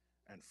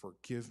 and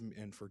forgive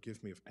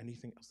me of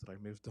anything else that I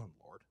may have done,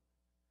 Lord.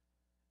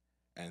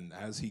 And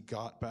as he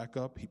got back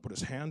up, he put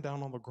his hand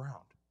down on the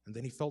ground, and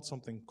then he felt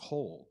something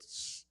cold,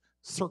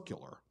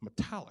 circular,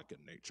 metallic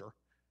in nature.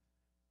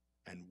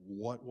 And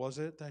what was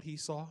it that he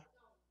saw?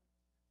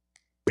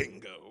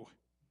 Bingo.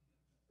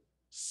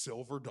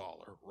 Silver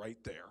dollar right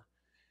there.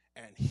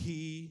 And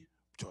he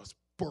just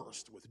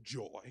burst with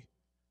joy.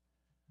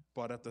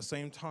 But at the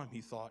same time, he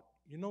thought,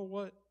 you know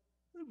what?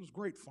 It was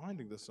great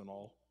finding this and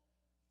all.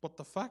 But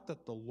the fact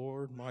that the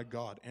Lord, my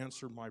God,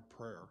 answered my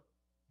prayer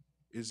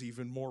is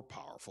even more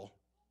powerful.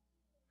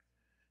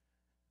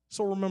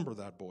 So remember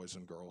that, boys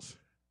and girls.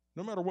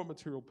 No matter what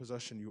material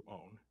possession you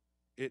own,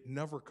 it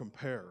never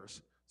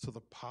compares to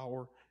the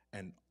power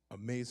and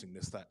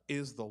amazingness that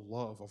is the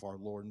love of our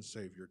Lord and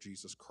Savior,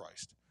 Jesus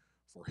Christ.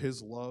 For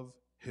his love,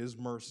 his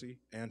mercy,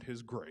 and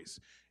his grace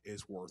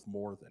is worth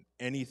more than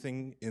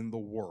anything in the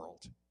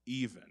world,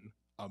 even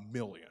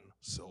 $1,000,000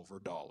 silver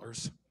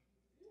dollars.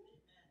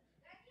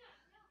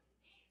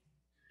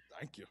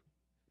 Thank you.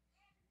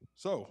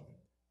 So,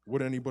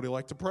 would anybody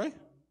like to pray?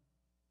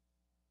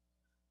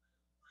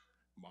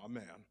 My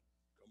man.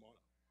 Come on.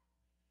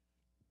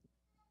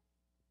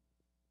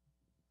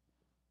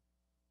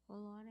 Oh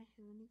Lord, our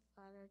Heavenly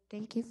Father,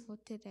 thank you for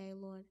today,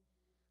 Lord.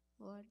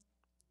 Lord,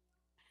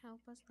 help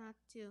us not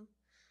to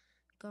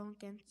go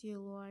against you,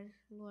 Lord.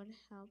 Lord,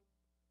 help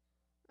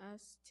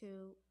us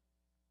to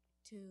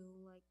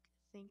like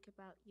think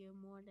about you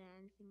more than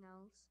anything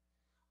else,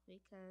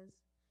 because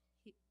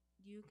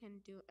you can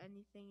do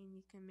anything and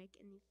you can make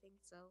anything.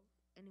 So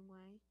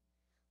anyway,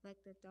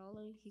 like the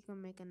dollar, he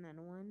can make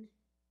another one.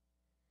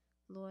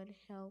 Lord,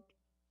 help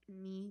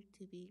me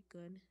to be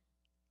good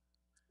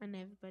and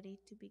everybody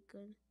to be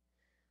good.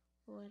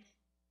 Lord,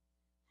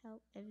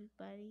 help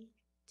everybody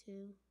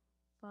to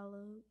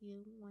follow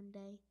you one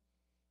day.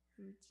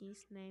 In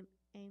Jesus' name,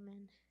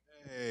 amen.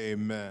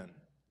 Amen.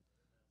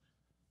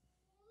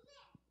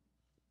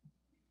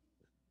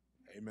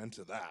 Amen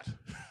to that.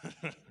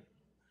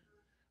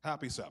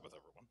 Happy Sabbath,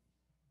 everyone.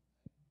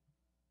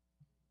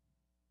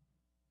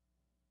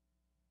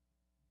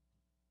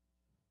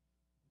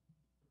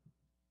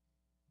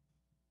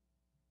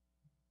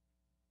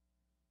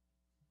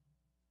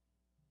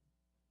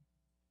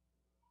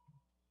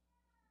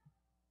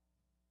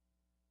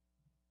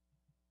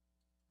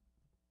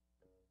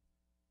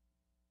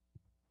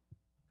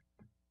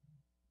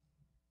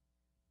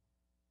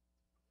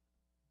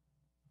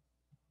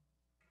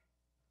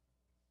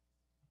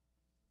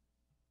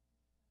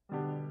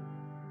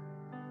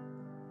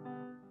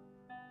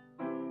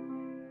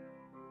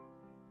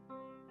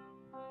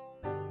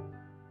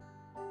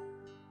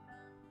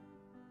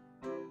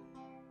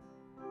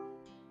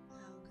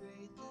 How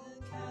great the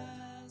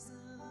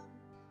chasm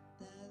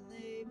that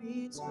lay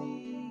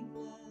between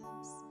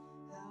us,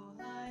 how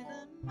high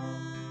the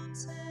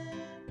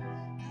mountain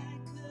I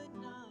could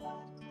not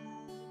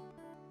climb.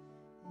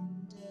 In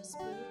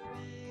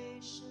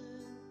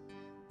desperation,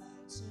 I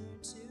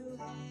turned to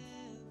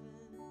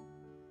heaven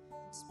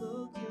and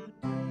spoke your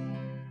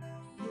name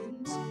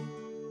into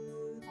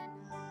the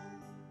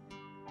night.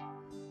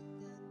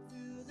 Then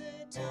through the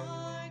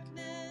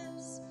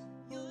darkness,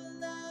 your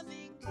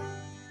loving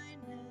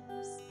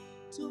kindness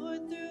tore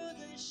through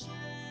the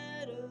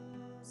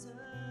shadows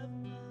of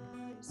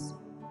my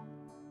soul.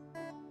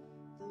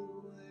 The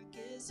work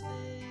is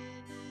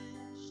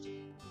finished, the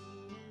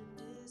end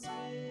is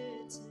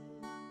written.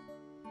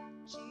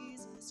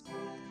 Jesus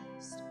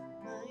Christ,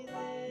 my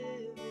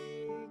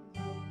living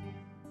hope.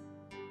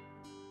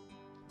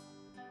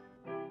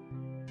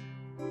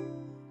 Who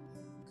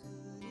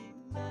could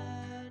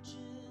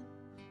imagine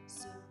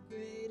so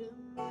great a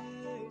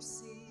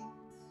mercy?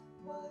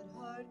 What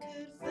heart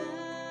could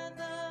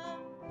fathom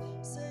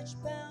such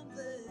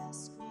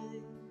boundless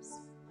grace?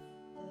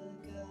 The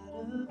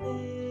God of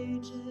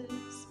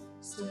ages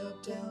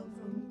stepped down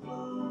from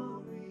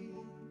glory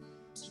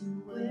to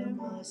wear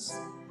my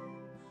sin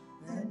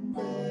and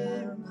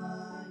bear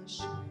my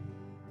shame.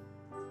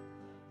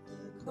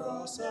 The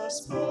cross has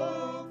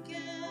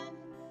spoken,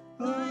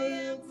 I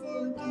am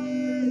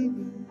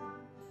forgiven.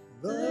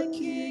 The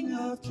King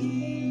of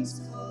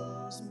Kings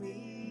calls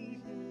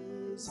me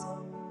his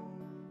own.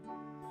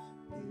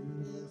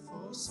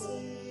 Beautiful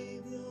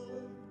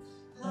Savior,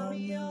 I'm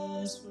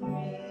yours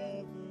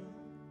forever.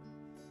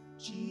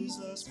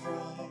 Jesus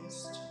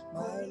Christ,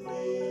 my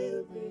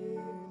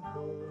living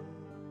hope.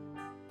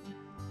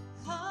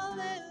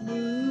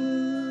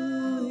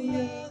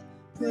 Hallelujah,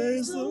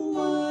 praise the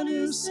one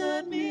who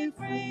set me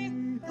free.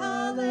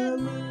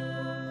 Hallelujah,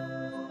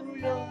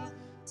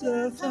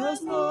 death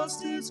has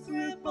lost its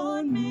grip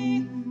on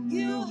me.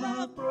 You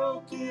have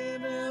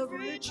broken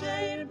every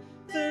chain.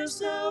 There's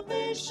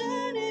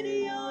salvation in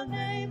your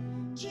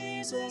name,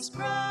 Jesus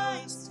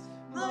Christ,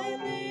 my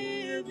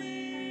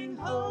living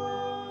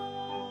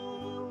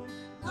hope.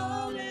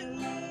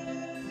 Hallelujah,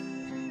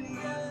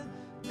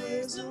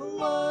 praise the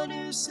one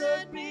who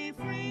set me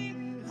free.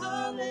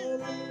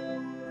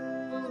 Hallelujah,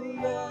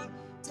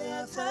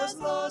 death has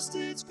lost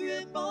its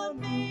grip on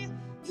me.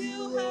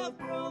 You have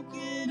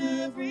broken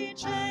every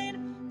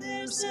chain.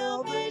 There's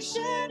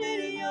salvation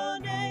in your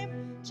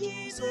name,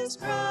 Jesus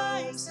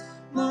Christ,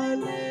 my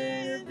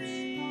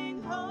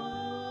living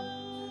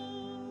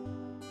hope.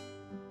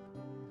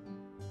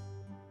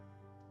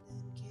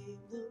 Then came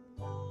the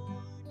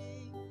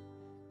morning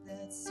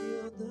that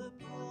sealed the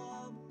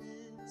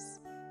promise.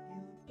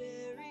 Your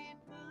buried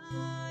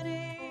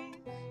body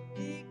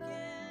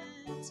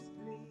began to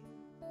breathe.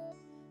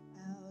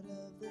 Out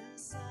of the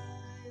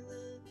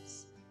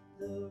silence,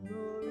 the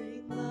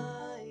roaring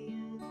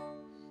lion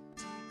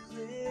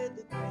declared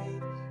the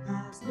grave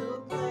has no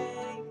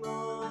claim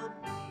on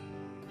me.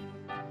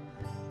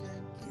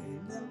 Then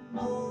came the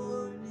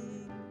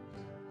morning,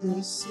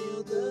 they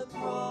sealed the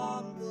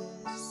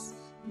promise.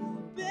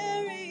 Your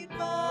buried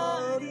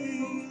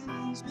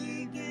bodies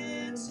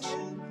begin to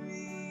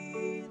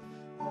breathe.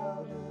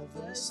 Out of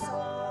the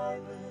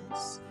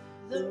silence,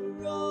 the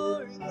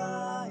roaring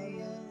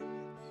lion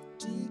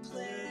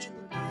declared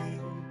the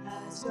grave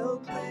has no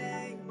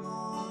claim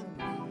on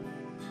me.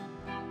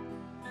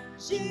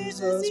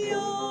 Jesus,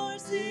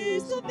 yours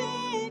is the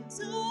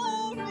victory.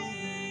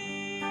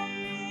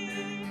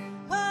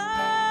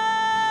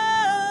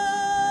 Hallelujah.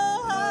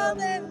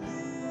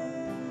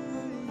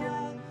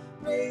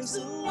 Praise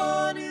the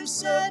one who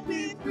set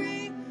me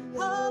free.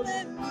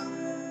 Hallelujah.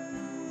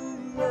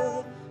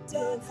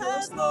 Death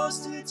has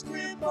lost its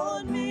grip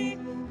on me.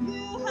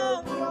 You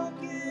have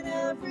broken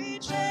every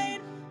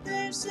chain.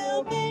 There's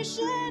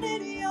salvation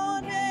in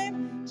your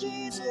name,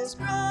 Jesus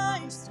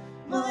Christ,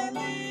 my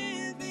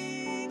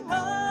living hope.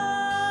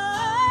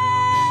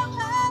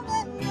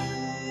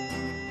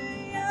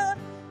 Hallelujah.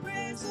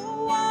 Praise the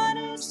one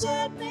who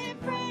set me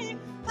free.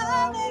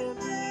 Hallelujah.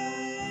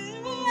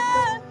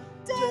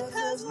 Death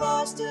has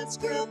lost its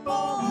grip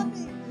on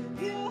me.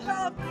 You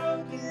have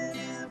broken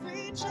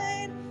every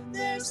chain.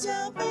 There's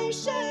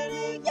salvation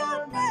in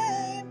your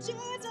name,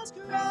 Jesus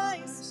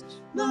Christ,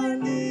 my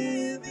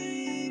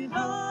living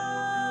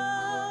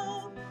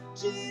hope.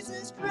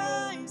 Jesus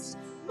Christ,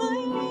 my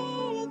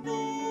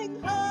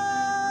living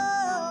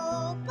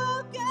hope.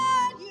 Oh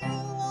God, you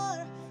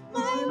are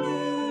my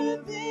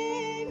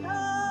living hope.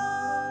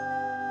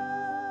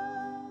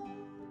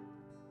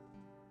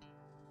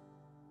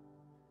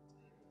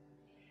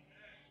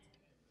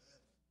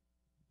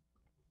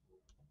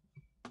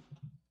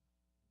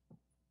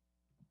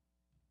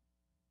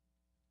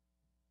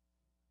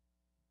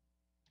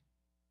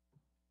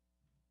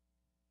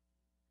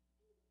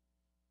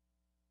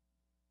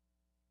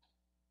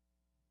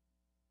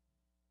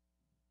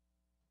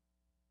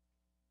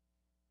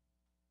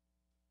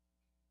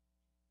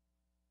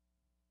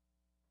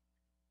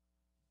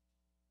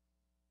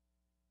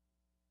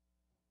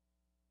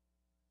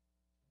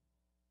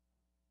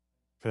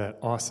 For that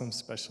awesome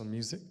special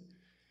music.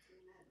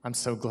 I'm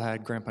so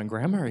glad Grandpa and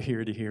Grandma are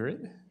here to hear it.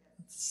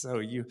 So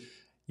you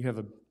have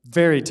a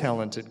very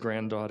talented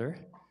granddaughter,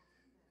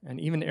 and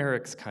even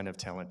Eric's kind of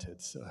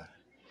talented, so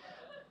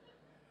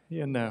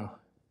you know.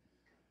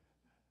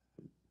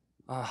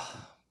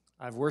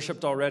 I've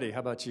worshiped already.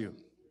 How about you?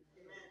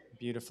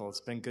 Beautiful.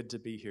 It's been good to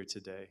be here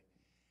today.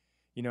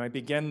 You know, I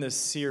began this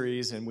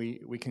series, and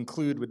we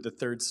conclude with the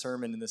third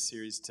sermon in the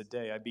series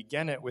today. I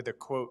began it with a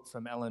quote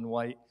from Ellen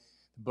White,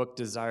 the book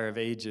Desire of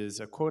Ages,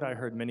 a quote I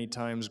heard many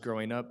times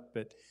growing up,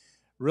 but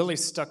really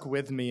stuck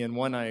with me and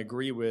one I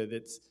agree with.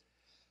 It's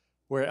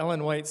where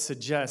Ellen White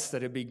suggests that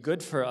it'd be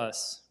good for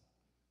us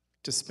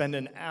to spend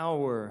an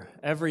hour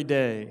every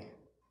day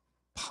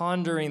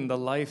pondering the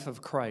life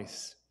of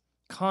Christ,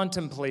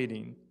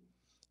 contemplating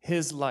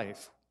his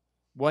life,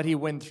 what he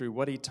went through,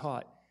 what he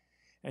taught.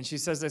 And she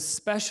says,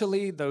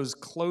 especially those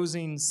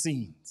closing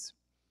scenes.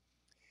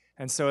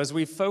 And so as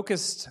we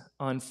focused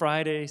on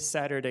Friday,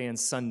 Saturday, and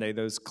Sunday,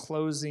 those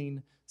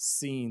closing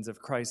scenes of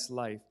Christ's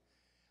life,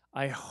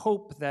 I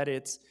hope that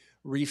it's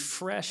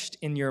refreshed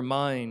in your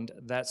mind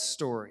that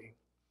story.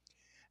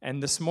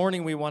 And this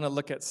morning we want to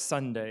look at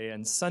Sunday,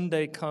 and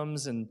Sunday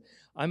comes, and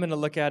I'm going to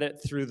look at it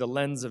through the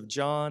lens of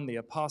John, the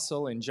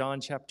apostle, in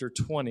John chapter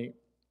 20.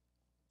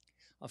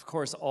 Of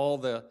course, all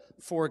the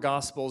four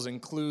Gospels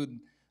include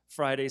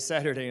Friday,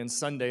 Saturday, and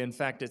Sunday. In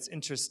fact, it's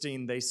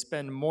interesting, they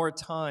spend more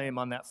time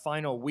on that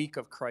final week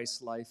of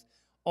Christ's life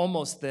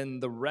almost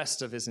than the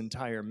rest of his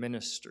entire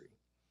ministry.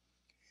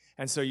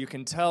 And so you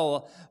can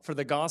tell for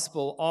the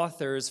gospel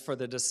authors, for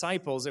the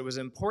disciples, it was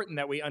important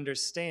that we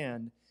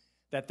understand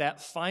that that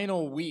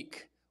final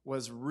week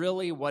was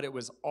really what it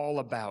was all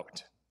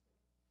about.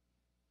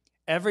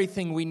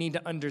 Everything we need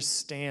to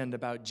understand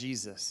about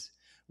Jesus,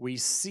 we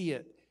see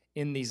it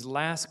in these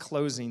last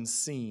closing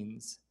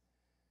scenes.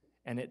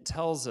 And it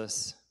tells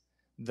us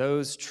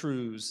those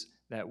truths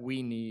that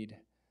we need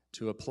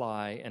to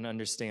apply and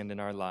understand in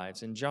our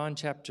lives. In John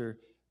chapter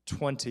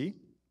 20,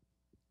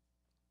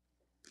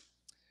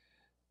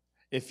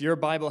 if your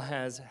Bible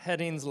has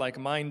headings like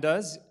mine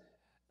does,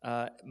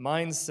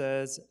 mine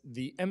says,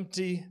 the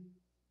empty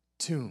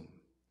tomb.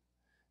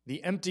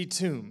 The empty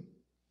tomb.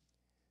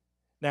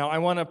 Now, I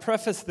want to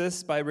preface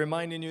this by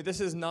reminding you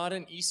this is not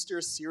an Easter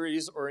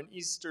series or an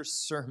Easter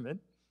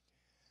sermon.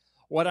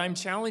 What I'm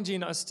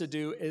challenging us to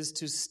do is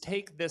to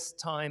take this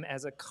time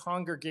as a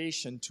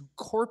congregation to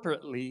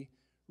corporately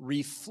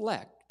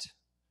reflect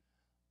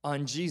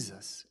on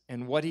Jesus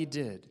and what he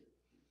did,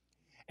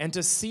 and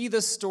to see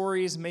the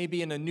stories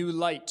maybe in a new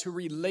light, to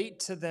relate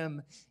to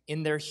them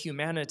in their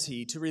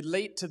humanity, to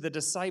relate to the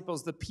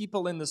disciples, the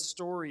people in the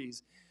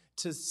stories,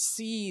 to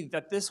see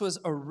that this was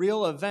a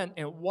real event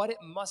and what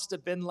it must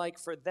have been like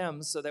for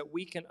them so that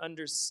we can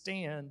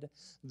understand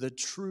the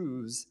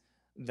truths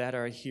that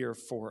are here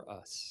for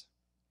us.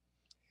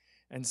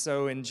 And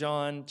so in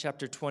John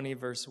chapter 20,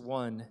 verse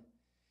 1,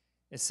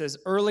 it says,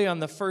 early on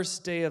the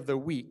first day of the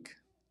week,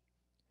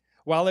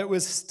 while it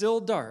was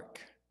still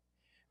dark,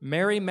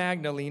 Mary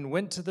Magdalene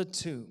went to the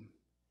tomb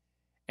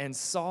and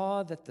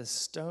saw that the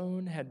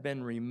stone had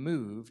been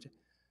removed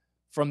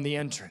from the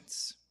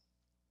entrance.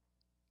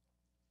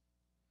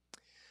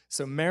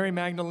 So Mary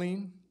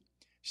Magdalene,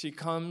 she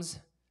comes.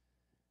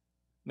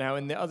 Now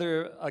in the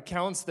other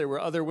accounts, there were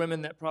other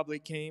women that probably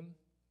came.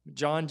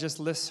 John just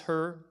lists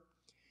her.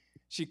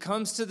 She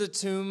comes to the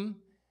tomb,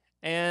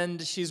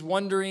 and she's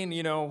wondering,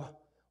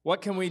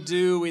 what can we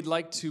do? We'd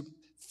like to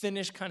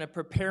finish kind of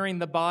preparing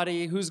the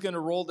body. Who's going to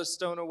roll the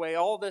stone away?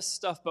 All this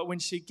stuff. But when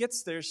she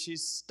gets there,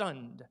 she's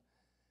stunned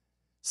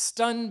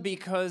stunned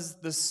because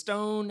the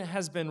stone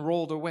has been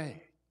rolled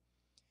away.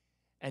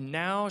 And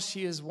now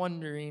she is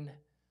wondering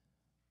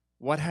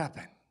what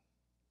happened.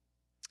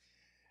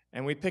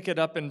 And we pick it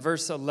up in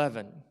verse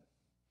 11.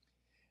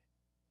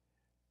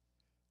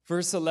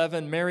 Verse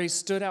 11, Mary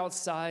stood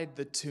outside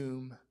the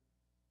tomb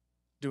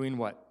doing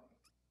what?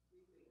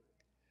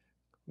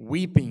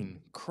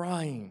 Weeping,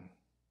 crying.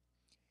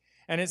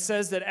 And it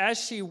says that as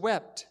she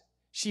wept,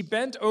 she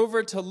bent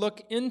over to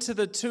look into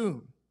the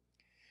tomb.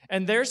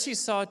 And there she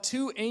saw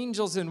two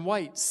angels in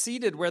white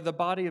seated where the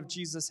body of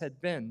Jesus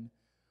had been,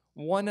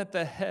 one at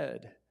the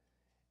head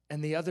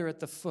and the other at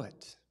the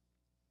foot.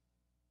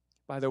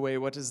 By the way,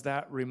 what does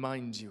that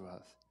remind you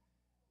of?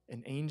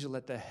 An angel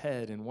at the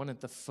head and one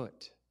at the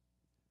foot.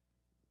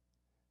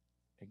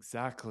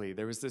 Exactly.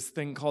 There was this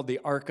thing called the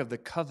Ark of the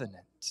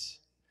Covenant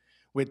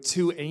with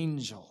two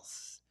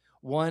angels,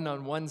 one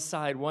on one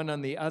side, one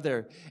on the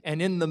other,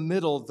 and in the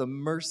middle, the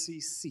mercy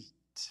seat.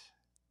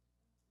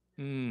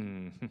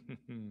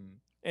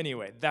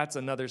 Anyway, that's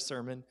another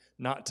sermon,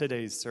 not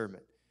today's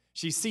sermon.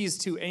 She sees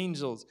two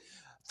angels.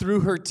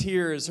 Through her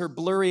tears, her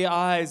blurry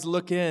eyes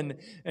look in,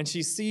 and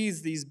she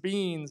sees these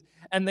beings,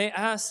 and they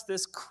ask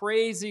this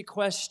crazy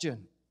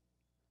question.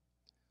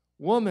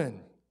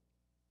 Woman,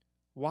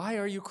 why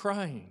are you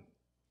crying?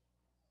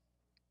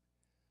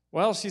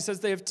 Well, she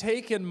says, they have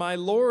taken my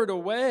Lord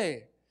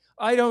away.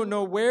 I don't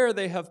know where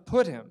they have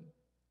put him.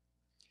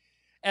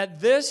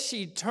 At this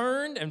she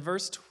turned, in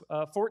verse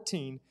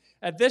 14,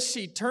 at this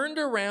she turned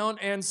around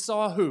and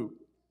saw who?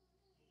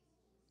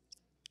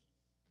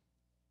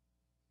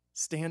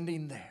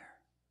 Standing there.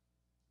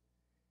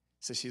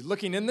 So she's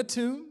looking in the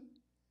tomb,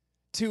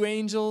 two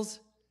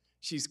angels.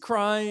 She's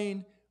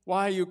crying.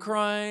 Why are you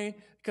crying?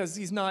 Because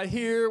he's not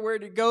here.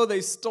 Where'd he go? They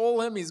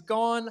stole him. He's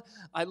gone.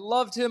 I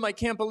loved him. I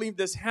can't believe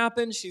this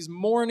happened. She's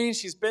mourning.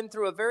 She's been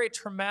through a very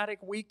traumatic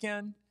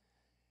weekend.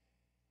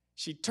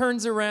 She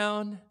turns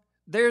around.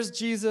 There's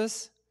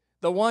Jesus,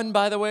 the one,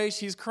 by the way,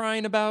 she's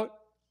crying about.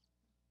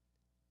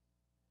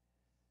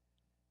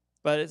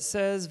 But it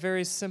says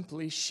very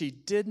simply, she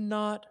did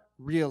not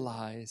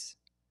realize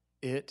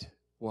it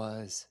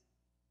was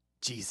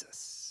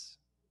Jesus.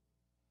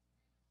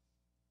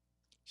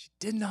 She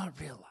did not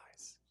realize.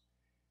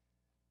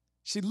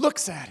 She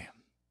looks at him,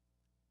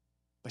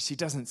 but she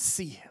doesn't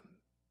see him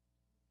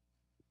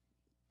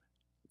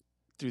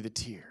through the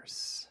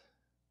tears.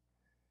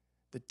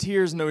 The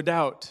tears, no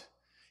doubt,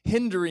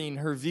 hindering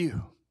her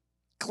view,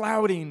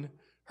 clouding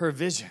her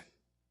vision.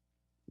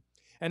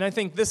 And I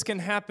think this can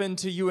happen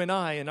to you and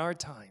I in our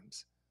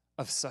times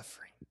of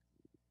suffering.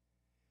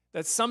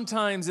 That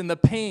sometimes in the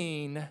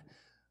pain,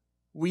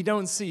 we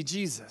don't see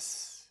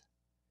Jesus,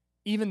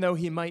 even though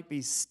he might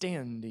be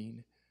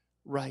standing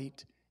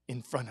right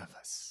in front of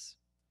us.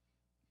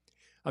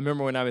 I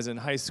remember when I was in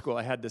high school,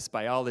 I had this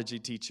biology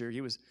teacher.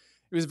 He was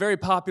very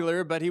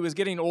popular, but he was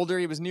getting older.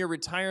 He was near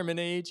retirement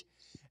age.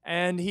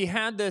 And he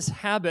had this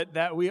habit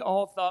that we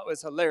all thought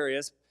was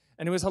hilarious.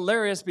 And it was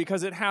hilarious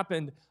because it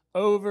happened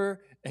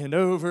over and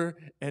over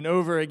and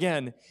over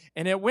again.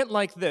 And it went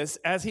like this.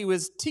 As he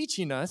was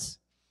teaching us,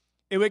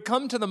 it would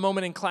come to the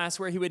moment in class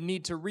where he would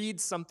need to read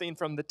something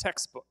from the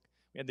textbook.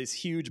 We had this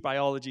huge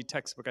biology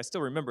textbook. I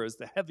still remember it was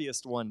the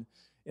heaviest one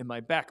in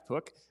my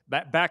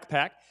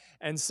backpack.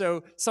 And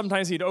so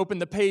sometimes he'd open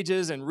the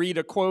pages and read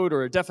a quote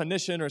or a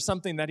definition or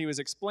something that he was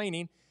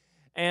explaining.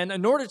 And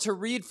in order to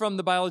read from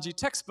the biology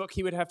textbook,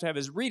 he would have to have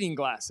his reading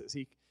glasses.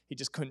 He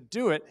just couldn't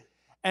do it.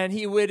 And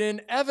he would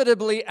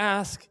inevitably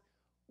ask,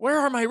 where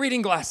are my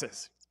reading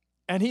glasses?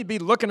 And he'd be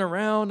looking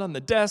around on the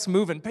desk,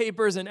 moving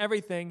papers and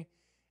everything.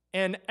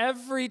 And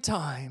every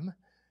time,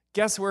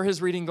 guess where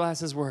his reading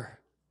glasses were?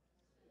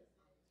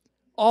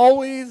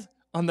 Always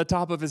on the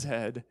top of his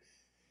head.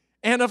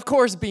 And of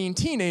course, being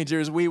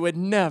teenagers, we would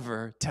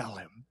never tell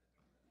him.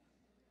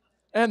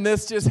 And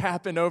this just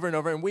happened over and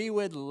over. And we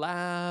would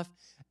laugh.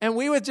 And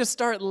we would just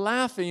start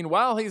laughing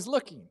while he's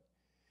looking.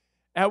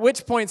 At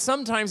which point,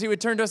 sometimes he would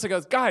turn to us and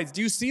goes, guys,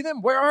 do you see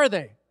them? Where are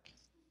they?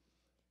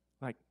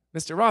 Like,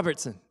 Mr.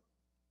 Robertson,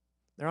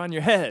 they're on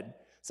your head.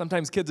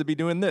 Sometimes kids would be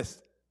doing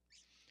this.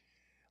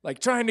 Like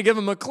trying to give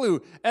him a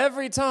clue.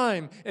 Every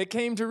time it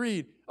came to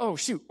read, oh,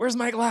 shoot, where's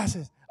my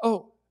glasses?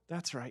 Oh,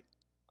 that's right,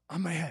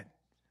 on my head.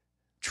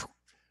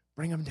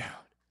 Bring them down.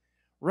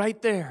 Right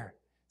there,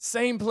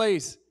 same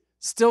place,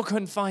 still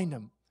couldn't find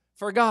them.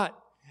 Forgot.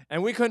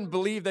 And we couldn't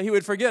believe that he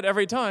would forget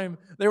every time.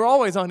 They were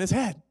always on his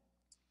head.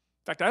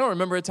 In fact, I don't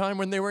remember a time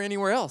when they were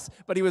anywhere else,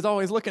 but he was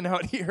always looking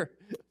out here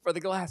for the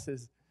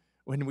glasses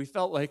when we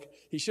felt like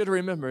he should have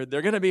remembered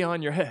they're going to be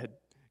on your head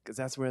because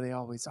that's where they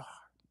always are.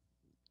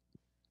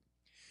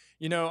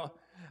 You know,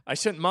 I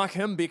shouldn't mock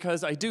him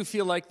because I do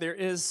feel like there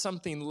is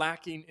something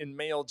lacking in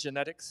male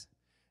genetics.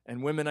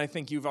 And women, I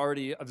think you've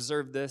already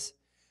observed this.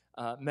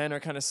 Men are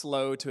kind of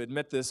slow to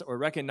admit this or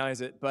recognize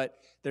it, but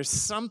there's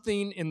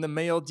something in the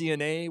male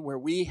DNA where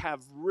we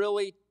have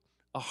really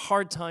a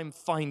hard time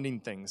finding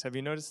things. Have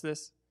you noticed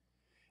this?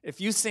 If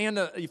you send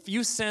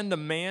a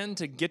man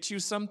to get you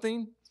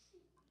something,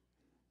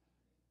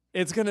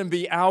 it's going to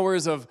be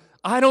hours of,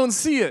 I don't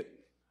see it.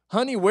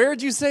 Honey,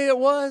 where'd you say it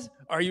was?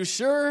 Are you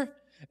sure?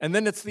 And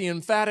then it's the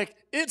emphatic,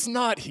 it's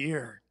not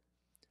here.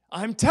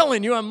 I'm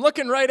telling you, I'm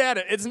looking right at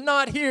it. It's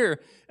not here.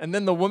 And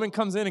then the woman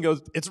comes in and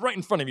goes, it's right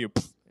in front of you,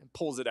 and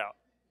pulls it out.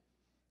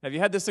 Have you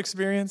had this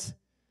experience?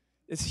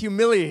 It's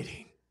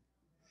humiliating.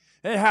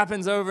 It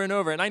happens over and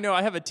over. And I know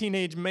I have a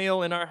teenage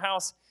male in our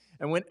house,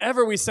 and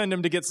whenever we send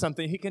him to get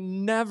something, he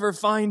can never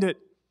find it.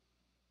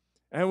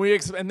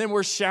 And then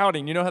we're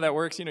shouting. You know how that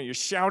works? You know, you're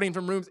shouting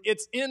from rooms.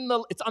 It's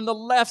on the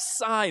left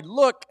side.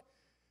 Look,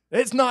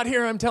 it's not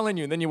here, I'm telling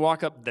you. And then you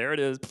walk up, there it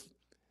is.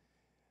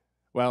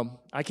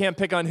 Well, I can't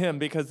pick on him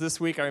because this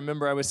week I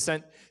remember I was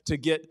sent to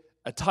get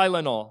a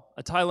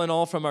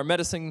Tylenol from our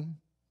medicine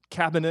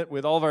cabinet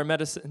with all of our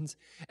medicines.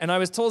 And I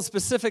was told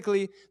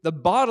specifically the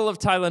bottle of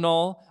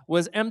Tylenol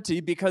was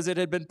empty because it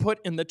had been put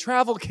in the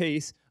travel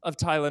case of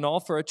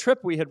Tylenol for a trip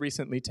we had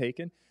recently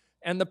taken.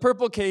 And the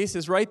purple case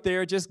is right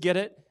there, just get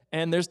it,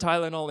 and there's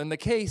Tylenol in the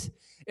case.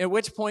 At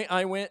which point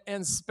I went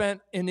and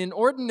spent an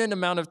inordinate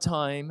amount of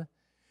time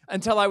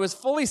until I was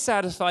fully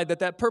satisfied that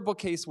that purple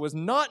case was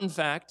not, in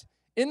fact,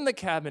 in the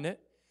cabinet,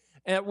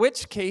 at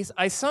which case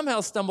I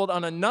somehow stumbled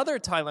on another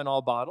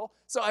Tylenol bottle.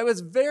 So I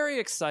was very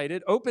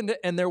excited, opened it,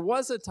 and there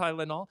was a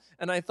Tylenol.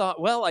 And I thought,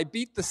 well, I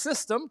beat the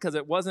system because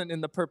it wasn't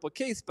in the purple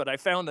case, but I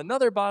found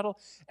another bottle.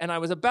 And I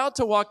was about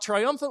to walk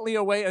triumphantly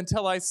away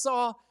until I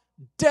saw,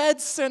 dead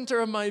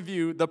center of my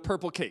view, the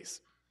purple case,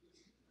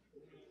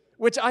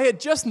 which I had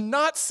just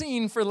not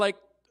seen for like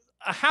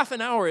a half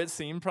an hour, it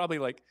seemed, probably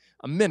like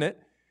a minute.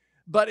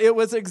 But it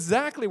was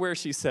exactly where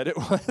she said it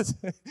was,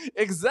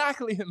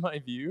 exactly in my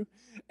view.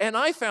 And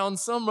I found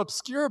some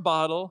obscure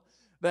bottle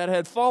that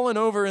had fallen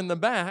over in the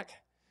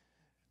back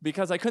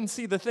because I couldn't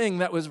see the thing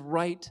that was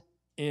right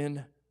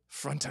in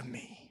front of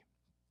me.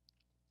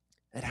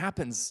 It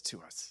happens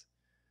to us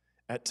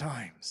at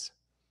times.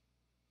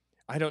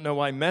 I don't know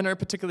why men are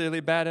particularly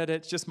bad at it.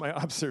 It's just my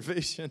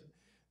observation.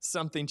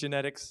 Something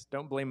genetics.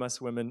 Don't blame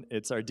us women.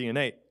 It's our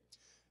DNA.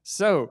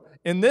 So,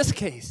 in this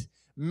case,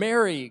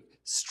 Mary,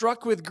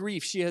 struck with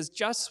grief, she has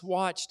just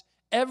watched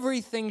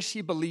everything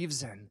she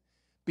believes in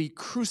be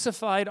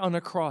crucified on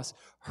a cross.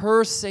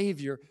 Her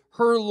Savior,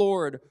 her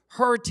Lord,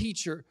 her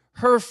teacher,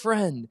 her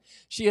friend.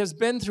 She has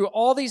been through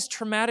all these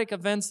traumatic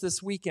events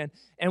this weekend.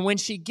 And when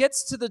she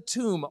gets to the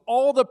tomb,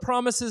 all the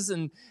promises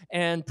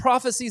and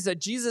prophecies that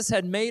Jesus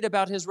had made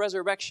about his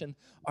resurrection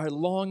are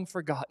long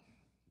forgotten.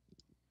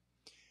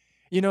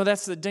 You know,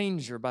 that's the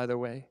danger, by the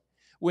way.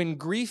 When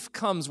grief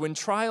comes, when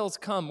trials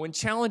come, when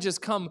challenges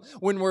come,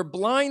 when we're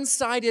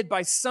blindsided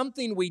by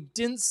something we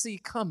didn't see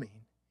coming,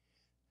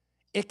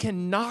 it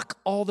can knock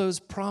all those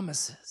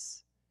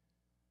promises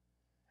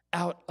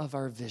out of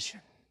our vision.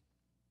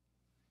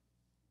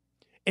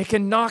 It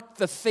can knock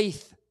the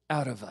faith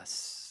out of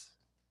us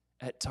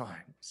at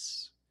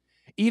times.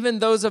 Even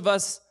those of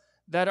us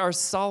that are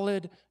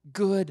solid,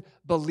 good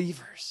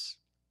believers.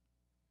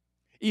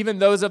 Even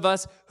those of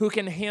us who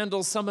can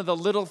handle some of the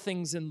little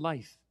things in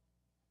life.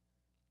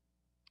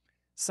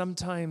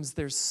 Sometimes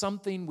there's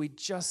something we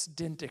just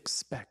didn't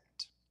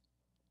expect.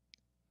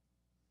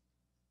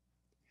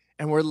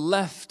 And we're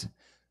left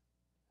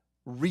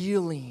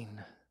reeling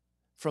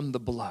from the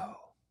blow.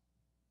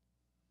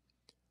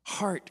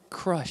 Heart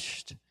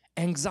crushed,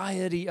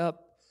 anxiety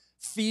up,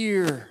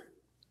 fear.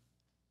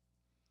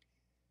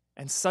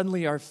 And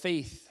suddenly our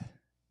faith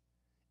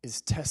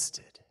is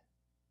tested.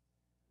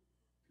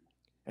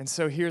 And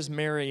so here's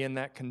Mary in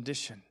that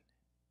condition.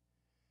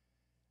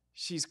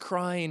 She's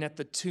crying at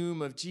the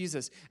tomb of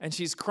Jesus, and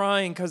she's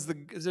crying because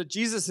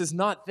Jesus is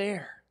not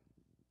there.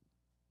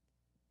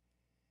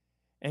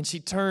 And she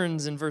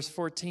turns in verse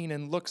 14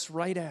 and looks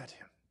right at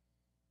him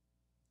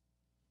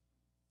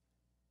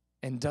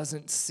and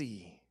doesn't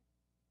see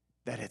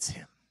that it's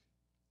him.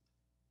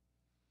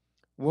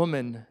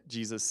 Woman,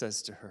 Jesus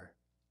says to her,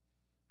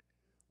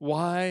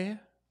 why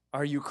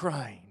are you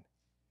crying?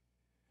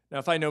 Now,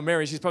 if I know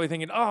Mary, she's probably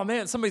thinking, oh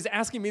man, somebody's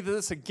asking me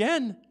this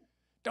again.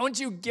 Don't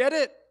you get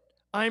it?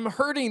 I'm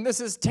hurting. This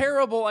is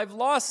terrible. I've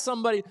lost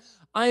somebody.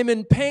 I'm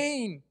in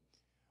pain.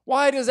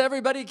 Why does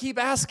everybody keep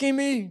asking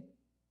me?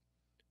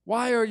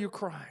 Why are you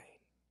crying?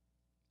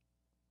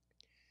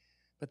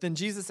 But then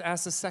Jesus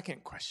asks a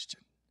second question.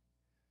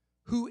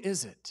 Who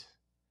is it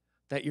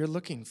that you're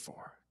looking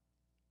for?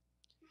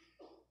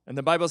 And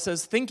the Bible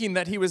says, thinking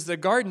that he was the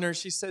gardener,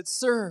 she said,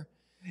 Sir,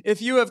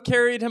 if you have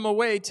carried him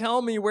away,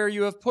 tell me where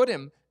you have put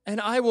him, and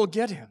I will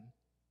get him.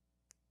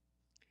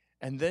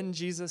 And then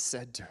Jesus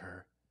said to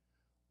her,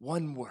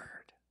 one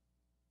word.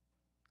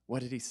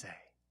 What did he say?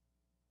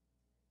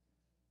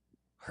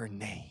 Her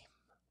name.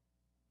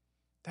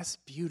 That's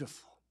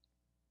beautiful.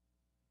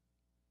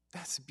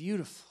 That's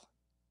beautiful.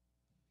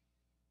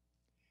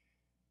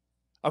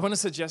 I want to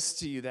suggest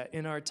to you that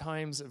in our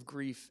times of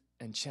grief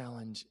and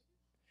challenge,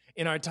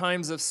 in our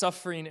times of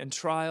suffering and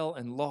trial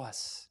and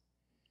loss,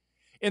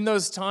 in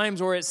those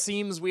times where it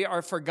seems we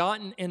are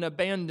forgotten and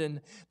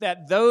abandoned,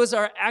 that those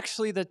are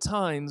actually the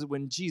times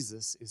when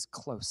Jesus is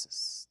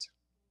closest.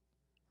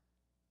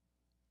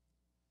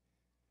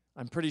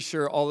 I'm pretty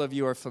sure all of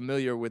you are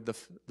familiar with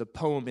the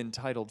poem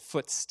entitled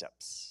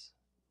Footsteps.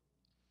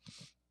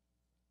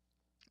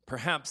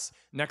 Perhaps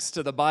next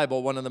to the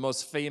Bible, one of the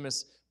most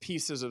famous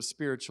pieces of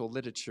spiritual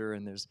literature,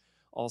 and there's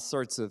all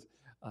sorts of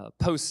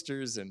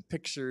posters and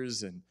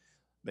pictures, and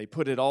they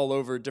put it all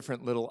over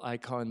different little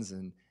icons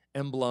and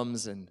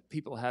emblems, and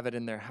people have it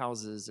in their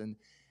houses.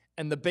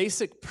 And the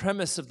basic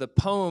premise of the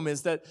poem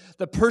is that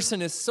the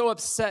person is so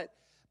upset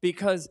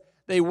because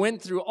they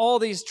went through all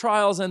these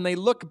trials, and they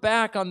look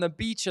back on the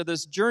beach of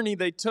this journey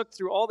they took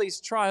through all these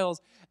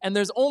trials, and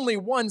there's only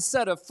one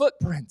set of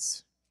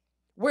footprints.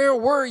 Where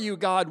were you,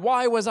 God?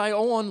 Why was I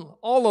all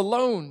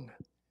alone?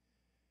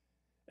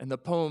 And the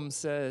poem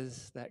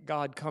says that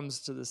God comes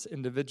to this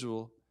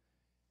individual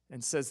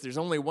and says, there's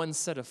only one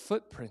set of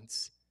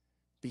footprints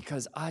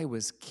because I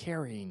was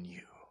carrying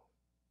you.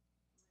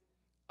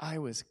 I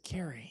was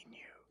carrying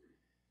you,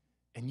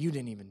 and you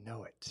didn't even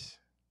know it.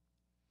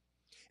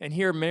 And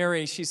here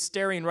Mary, she's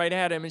staring right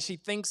at him, and she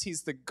thinks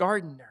he's the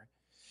gardener.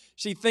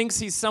 She thinks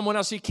he's someone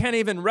else. She can't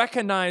even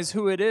recognize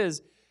who it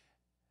is.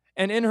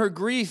 And in her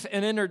grief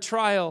and in her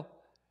trial,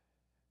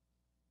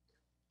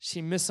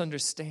 she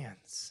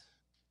misunderstands.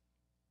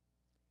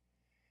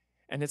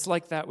 And it's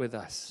like that with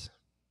us.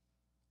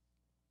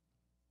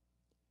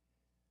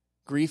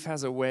 Grief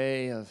has a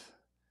way of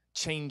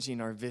changing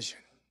our vision.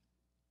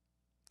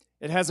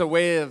 It has a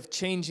way of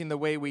changing the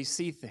way we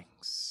see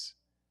things.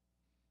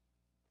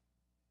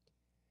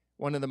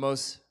 One of the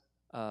most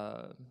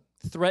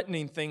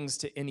threatening things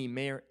to any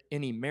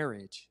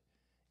marriage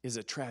is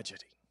a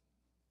tragedy.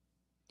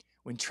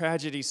 When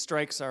tragedy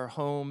strikes our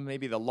home,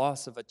 maybe the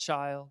loss of a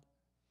child,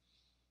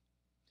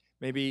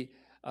 maybe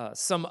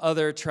some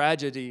other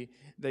tragedy,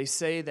 they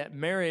say that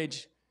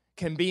marriage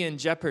can be in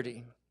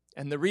jeopardy.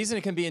 And the reason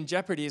it can be in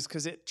jeopardy is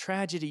because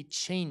tragedy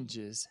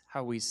changes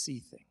how we see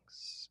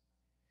things.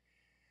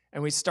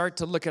 And we start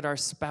to look at our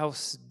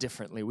spouse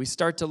differently. We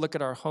start to look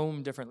at our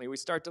home differently. We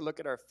start to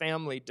look at our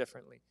family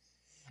differently.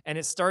 And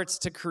it starts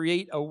to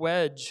create a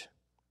wedge.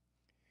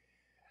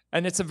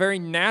 And it's a very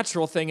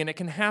natural thing, and it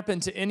can happen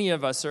to any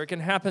of us, or it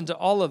can happen to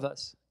all of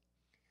us.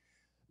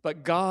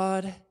 But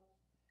God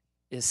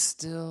is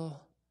still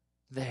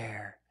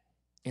there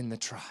in the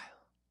trial.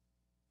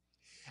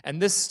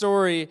 And this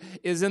story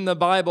is in the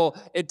Bible.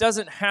 It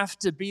doesn't have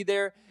to be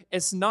there.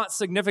 It's not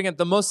significant.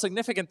 The most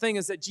significant thing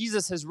is that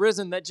Jesus has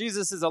risen, that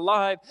Jesus is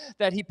alive,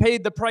 that he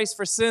paid the price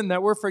for sin,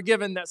 that we're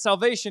forgiven, that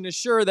salvation is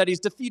sure, that he's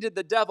defeated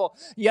the devil.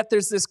 Yet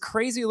there's this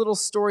crazy little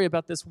story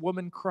about this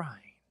woman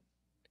crying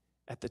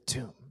at the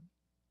tomb.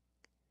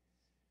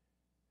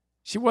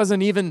 This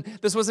wasn't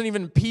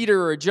even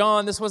Peter or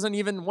John. This wasn't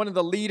even one of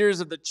the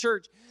leaders of the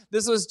church.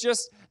 This was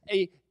just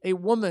a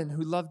woman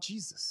who loved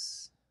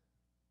Jesus.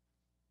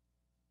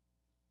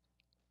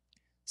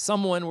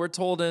 Someone, we're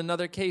told in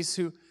another case,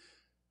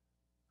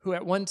 who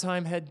at one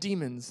time had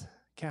demons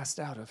cast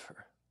out of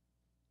her.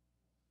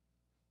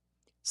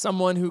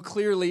 Someone who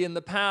clearly in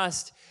the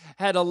past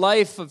had a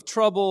life of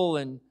trouble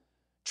and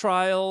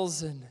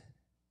trials and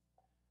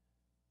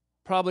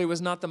probably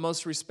was not the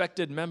most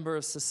respected member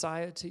of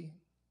society.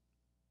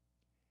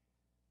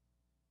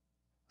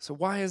 So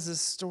why is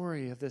this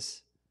story of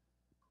this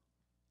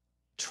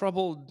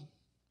troubled,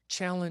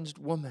 challenged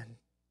woman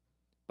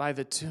by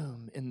the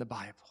tomb in the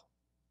Bible,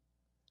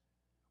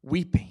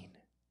 weeping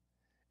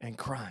and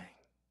crying?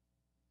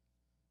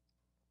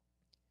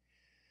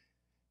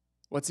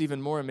 What's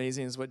even more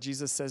amazing is what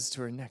Jesus says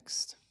to her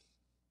next.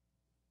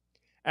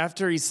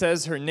 After he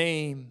says her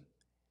name,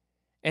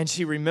 and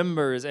she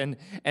remembers, and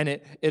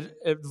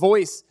a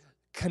voice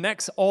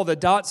connects all the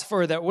dots for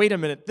her that, wait a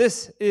minute,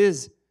 this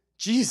is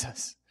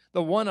Jesus,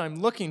 the one I'm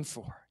looking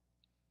for.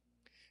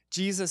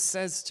 Jesus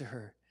says to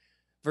her,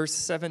 verse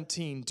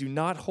 17, do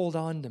not hold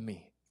on to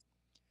me,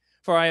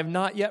 for I have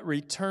not yet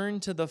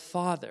returned to the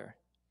Father.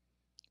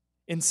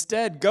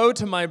 Instead, go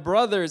to my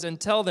brothers and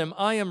tell them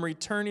I am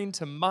returning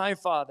to my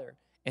Father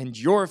and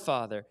your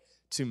Father,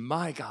 to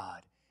my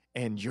God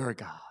and your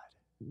God.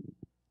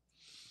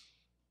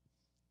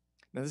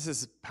 Now, this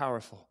is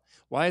powerful.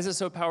 Why is it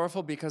so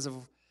powerful? Because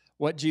of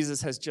what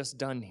Jesus has just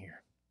done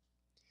here.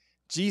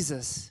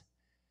 Jesus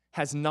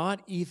has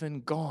not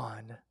even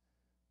gone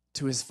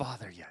to his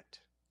Father yet.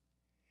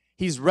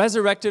 He's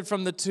resurrected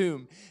from the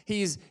tomb.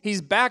 He's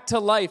back to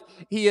life.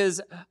 He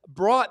is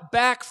brought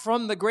back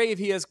from the grave.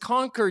 He has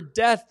conquered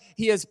death.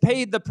 He has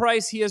paid the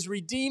price. He has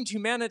redeemed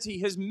humanity.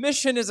 His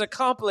mission is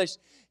accomplished.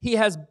 He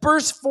has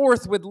burst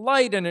forth with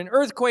light and an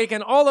earthquake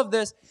and all of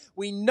this.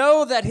 We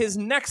know that his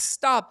next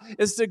stop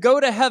is to go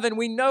to heaven.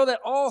 We know that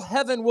all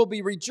heaven will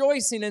be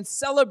rejoicing and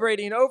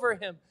celebrating over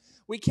him.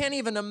 We can't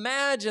even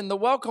imagine the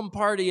welcome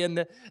party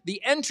and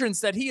the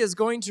entrance that he is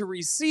going to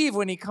receive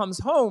when he comes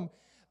home.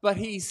 But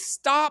he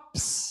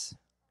stops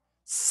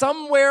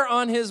somewhere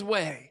on his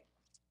way.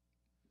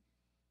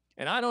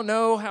 And I don't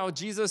know how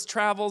Jesus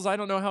travels. I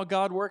don't know how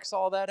God works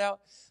all that out.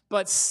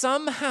 But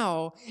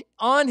somehow,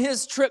 on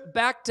his trip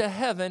back to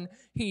heaven,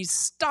 he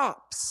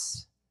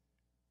stops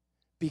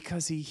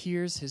because he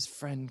hears his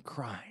friend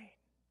crying.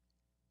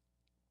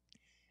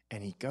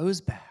 And he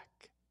goes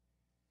back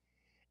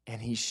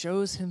and he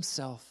shows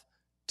himself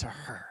to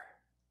her.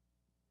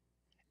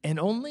 And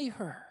only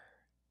her.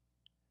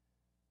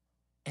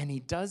 And he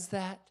does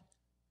that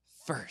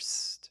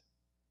first.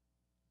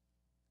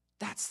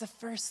 That's the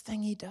first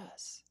thing he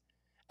does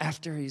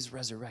after he's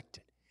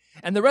resurrected.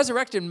 And the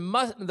resurrection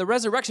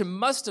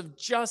must have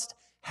just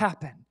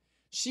happened.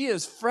 She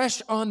is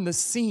fresh on the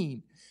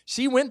scene.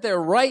 She went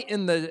there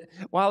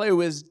while it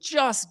was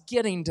just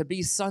getting to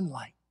be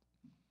sunlight,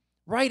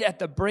 right at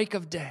the break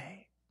of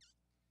day.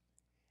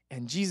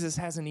 And Jesus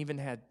hasn't even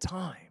had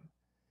time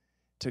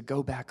to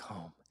go back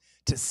home,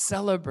 to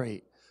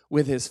celebrate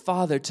with his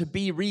Father, to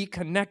be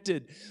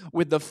reconnected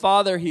with the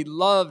Father he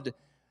loved,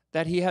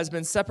 that he has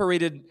been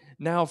separated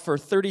now for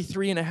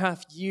 33 and a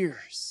half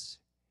years.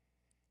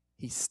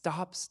 He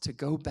stops to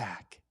go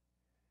back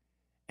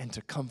and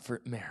to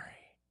comfort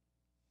Mary,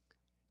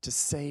 to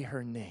say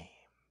her name.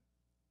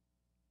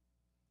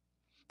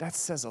 That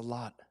says a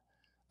lot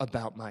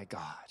about my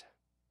God.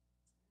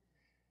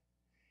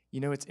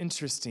 You know, it's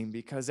interesting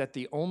because at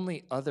the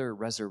only other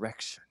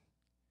resurrection,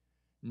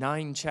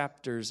 9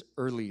 chapters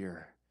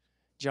earlier,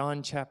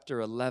 John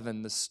chapter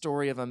 11, the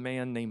story of a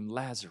man named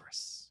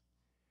Lazarus.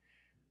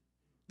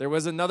 There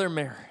was another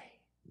Mary,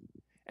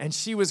 and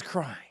she was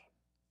crying.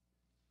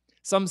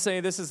 Some say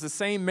this is the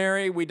same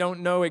Mary. We don't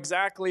know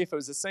exactly if it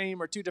was the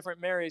same or two different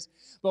Marys.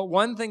 But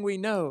one thing we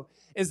know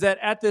is that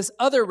at this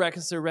other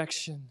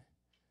resurrection,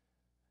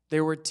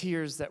 there were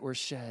tears that were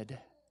shed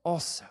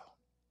also.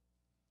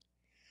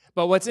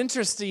 But what's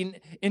interesting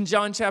in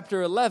John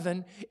chapter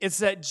 11 is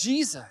that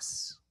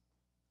Jesus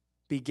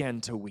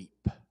began to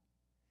weep.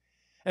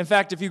 In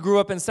fact, if you grew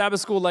up in Sabbath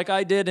school like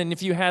I did, and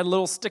if you had a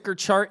little sticker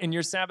chart in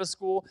your Sabbath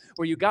school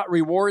where you got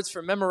rewards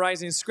for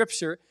memorizing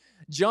Scripture,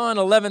 John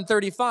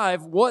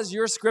 11:35 was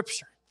your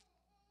Scripture.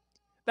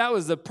 That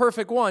was the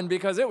perfect one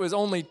because it was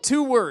only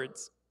 2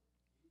 words.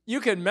 You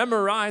could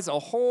memorize a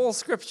whole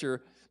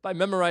Scripture by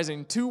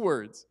memorizing 2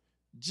 words.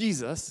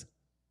 Jesus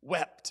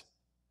wept.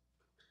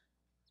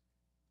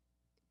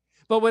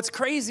 But what's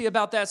crazy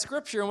about that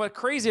Scripture and what's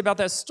crazy about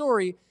that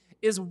story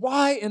is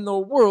why in the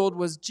world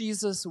was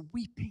Jesus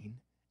weeping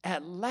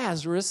at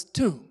Lazarus'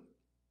 tomb?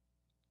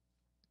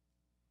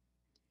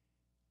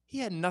 He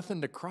had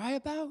nothing to cry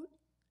about.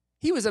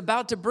 He was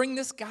about to bring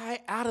this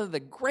guy out of the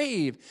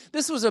grave.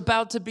 This was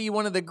about to be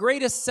one of the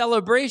greatest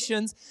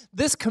celebrations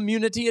this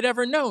community had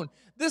ever known.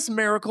 This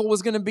miracle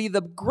was going to be the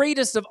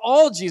greatest of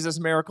all Jesus'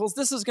 miracles.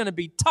 This was going to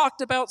be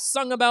talked about,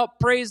 sung about,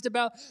 praised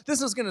about.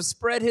 This was going to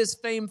spread his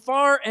fame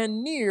far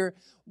and near.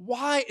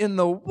 Why in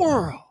the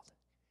world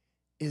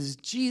is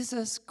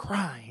Jesus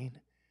crying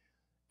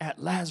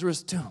at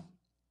Lazarus' tomb?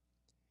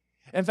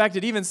 In fact,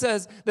 it even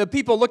says the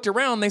people looked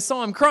around, they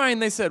saw him crying,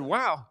 they said,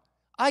 wow,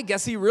 I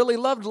guess he really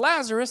loved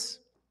Lazarus.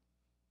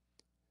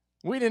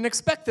 We didn't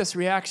expect this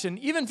reaction,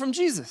 even from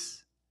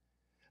Jesus.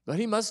 But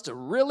he must have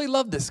really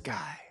loved this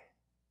guy.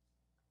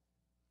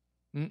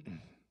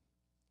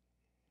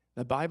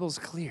 The Bible's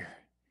clear.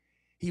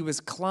 He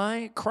was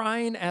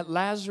crying at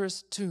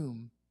Lazarus'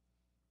 tomb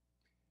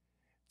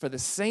for the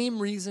same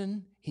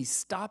reason he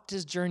stopped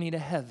his journey to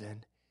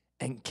heaven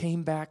and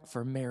came back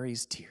for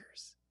Mary's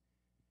tears.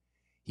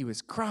 He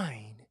was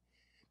crying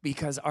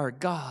because our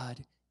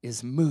God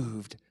is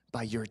moved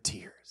by your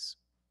tears.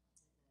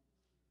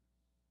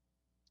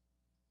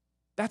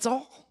 That's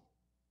all.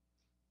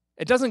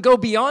 It doesn't go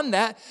beyond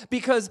that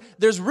because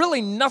there's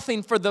really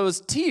nothing for those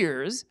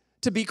tears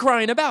to be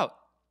crying about.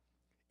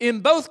 In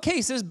both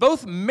cases,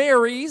 both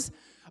Marys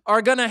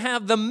are going to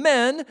have the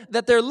men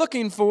that they're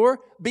looking for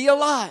be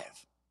alive.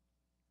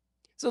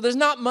 So there's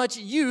not much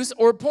use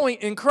or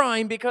point in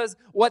crying because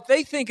what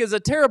they think is a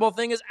terrible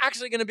thing is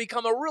actually going to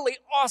become a really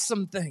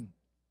awesome thing.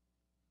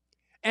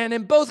 And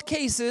in both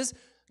cases,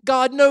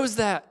 God knows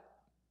that.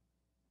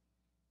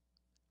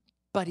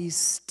 But he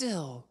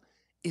still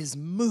is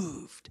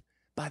moved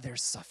by their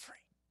suffering.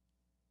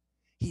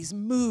 He's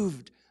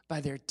moved by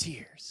their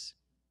tears.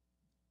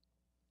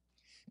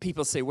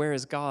 People say, where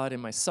is God in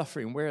my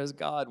suffering? Where is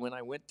God when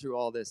I went through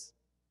all this?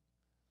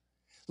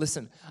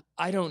 Listen,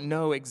 I don't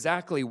know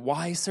exactly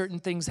why certain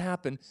things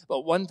happen,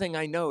 but one thing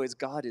I know is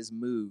God is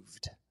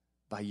moved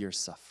by your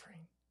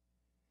suffering.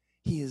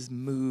 He is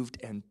moved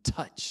and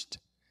touched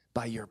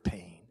by your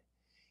pain.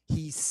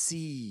 He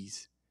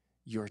sees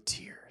your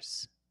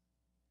tears.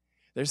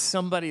 There's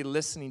somebody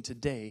listening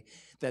today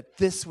that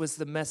this was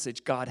the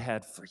message God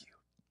had for you.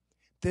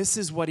 This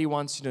is what he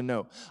wants you to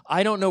know.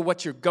 I don't know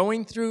what you're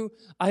going through.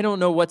 I don't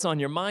know what's on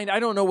your mind. I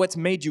don't know what's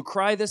made you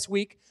cry this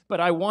week, but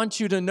I want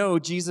you to know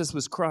Jesus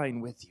was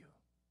crying with you.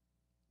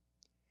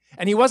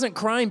 And he wasn't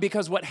crying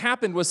because what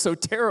happened was so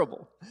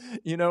terrible,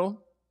 you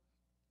know?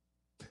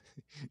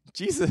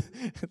 Jesus,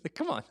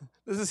 come on,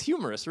 this is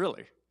humorous,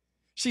 really.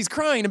 She's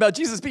crying about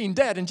Jesus being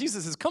dead, and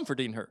Jesus is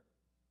comforting her.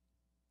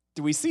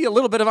 Do we see a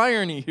little bit of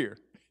irony here?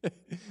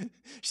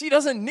 She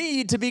doesn't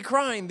need to be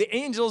crying. The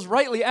angels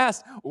rightly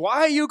asked,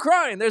 why are you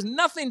crying? There's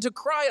nothing to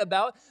cry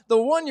about. The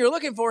one you're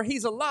looking for,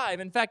 he's alive.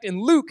 In fact,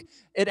 in Luke,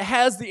 it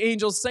has the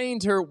angels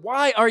saying to her,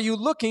 why are you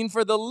looking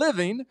for the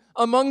living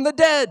among the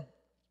dead?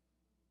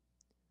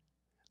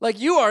 Like,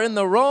 you are in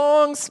the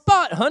wrong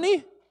spot,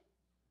 honey.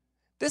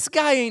 This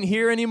guy ain't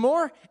here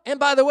anymore. And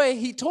by the way,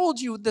 he told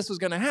you this was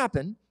going to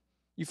happen.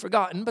 You've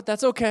forgotten, but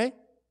that's okay.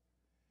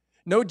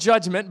 No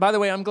judgment. By the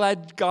way, I'm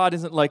glad God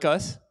isn't like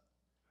us,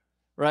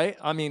 right?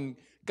 I mean,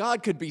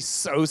 God could be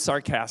so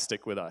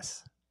sarcastic with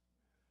us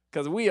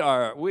because we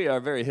are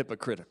very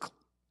hypocritical.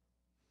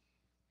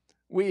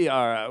 We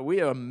are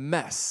a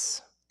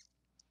mess.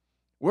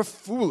 We're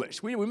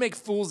foolish. We make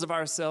fools of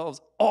ourselves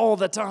all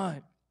the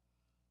time.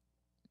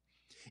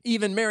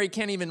 Even Mary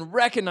can't even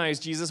recognize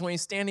Jesus when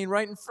he's standing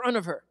right in front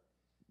of her.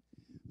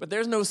 But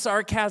there's no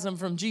sarcasm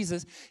from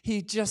Jesus.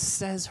 He just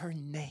says her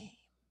name.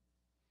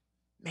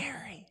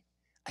 Mary,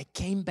 I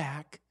came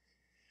back.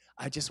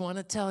 I just want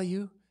to tell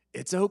you,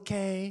 it's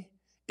okay.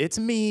 It's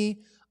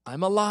me.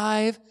 I'm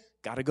alive.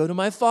 Got to go to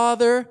my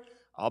Father.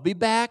 I'll be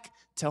back.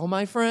 Tell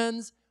my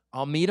friends.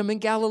 I'll meet them in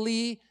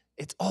Galilee.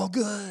 It's all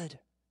good.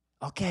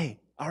 Okay.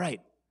 All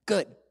right.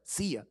 Good.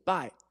 See ya.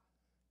 Bye.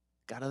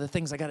 Got other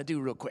things I got to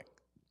do real quick.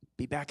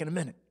 Be back in a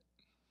minute.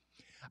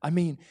 I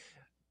mean,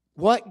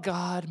 what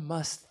God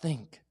must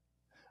think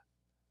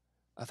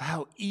of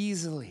how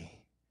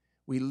easily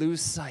we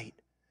lose sight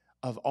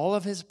of all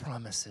of his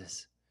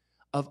promises,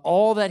 of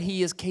all that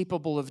he is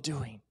capable of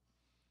doing.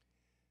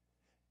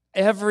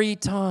 Every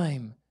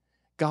time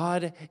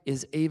God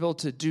is able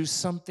to do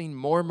something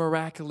more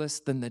miraculous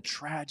than the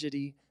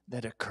tragedy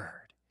that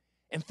occurred.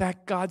 In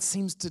fact, God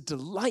seems to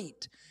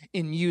delight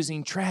in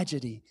using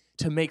tragedy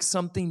to make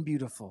something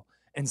beautiful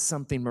and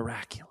something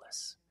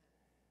miraculous.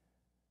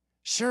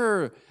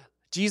 Sure,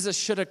 Jesus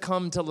should have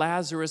come to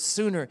Lazarus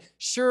sooner.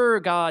 Sure,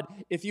 God,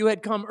 if you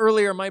had come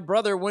earlier, my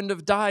brother wouldn't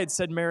have died,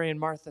 said Mary and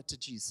Martha to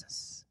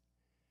Jesus.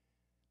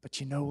 But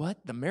you know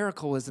what? The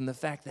miracle is in the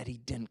fact that he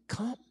didn't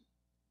come.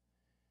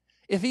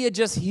 If he had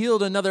just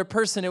healed another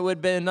person, it would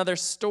have been another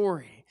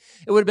story.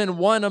 It would have been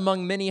one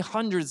among many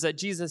hundreds that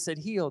Jesus had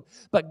healed.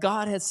 But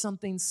God had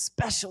something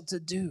special to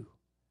do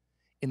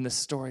in the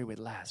story with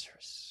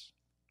Lazarus.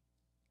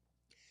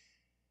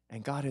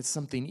 And God had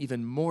something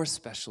even more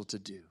special to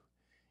do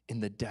in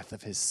the death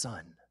of his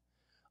son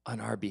on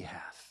our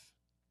behalf.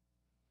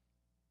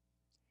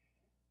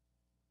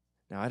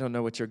 Now, I don't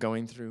know what you're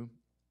going through.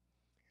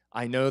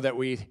 I know that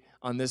we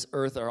on this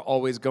earth are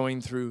always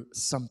going through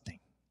something.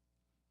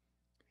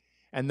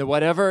 And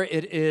whatever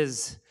it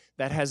is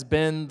that has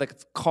been the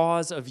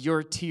cause of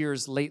your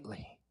tears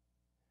lately,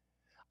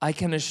 I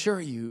can assure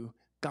you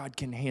God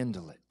can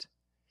handle it.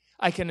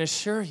 I can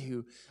assure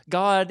you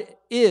God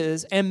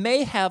is and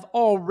may have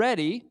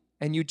already,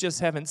 and you just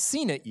haven't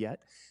seen it yet,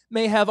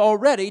 may have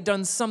already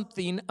done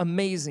something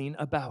amazing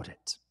about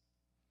it.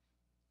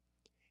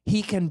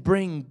 He can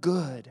bring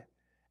good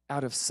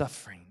out of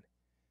suffering,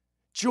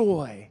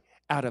 joy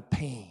out of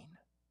pain.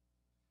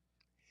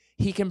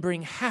 He can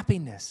bring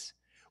happiness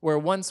where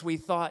once we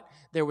thought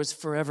there was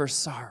forever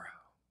sorrow.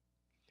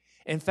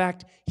 In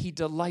fact, he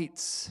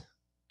delights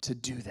to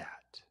do that.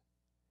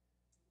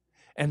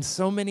 And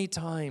so many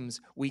times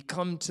we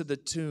come to the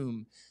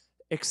tomb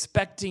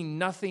expecting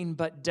nothing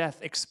but death,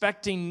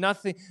 expecting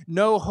nothing,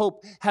 no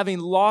hope, having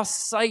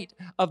lost sight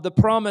of the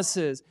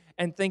promises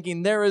and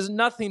thinking there is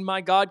nothing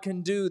my God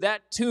can do.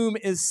 That tomb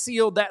is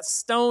sealed. That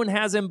stone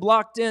has him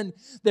blocked in.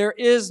 There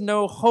is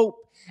no hope.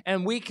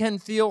 And we can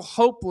feel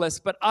hopeless,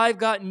 but I've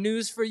got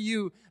news for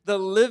you. The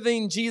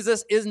living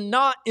Jesus is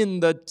not in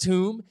the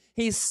tomb.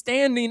 He's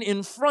standing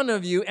in front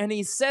of you, and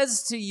he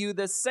says to you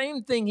the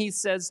same thing he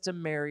says to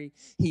Mary.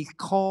 He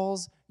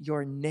calls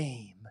your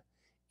name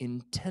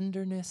in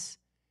tenderness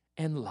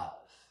and love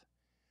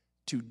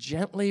to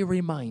gently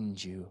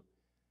remind you,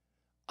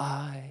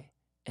 I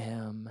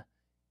am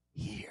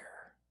here.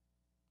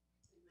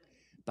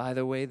 By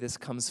the way, this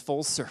comes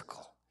full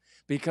circle.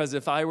 Because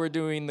if I were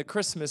doing the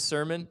Christmas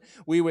sermon,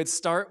 we would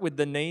start with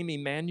the name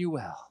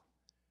Emmanuel,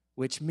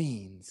 which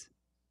means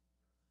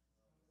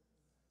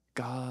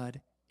God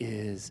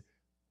is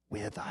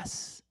with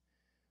us.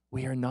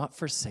 We are not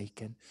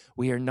forsaken.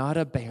 We are not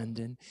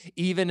abandoned.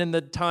 Even in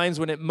the times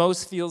when it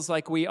most feels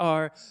like we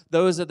are,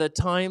 those are the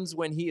times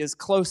when he is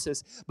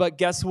closest. But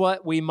guess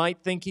what? We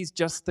might think he's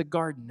just the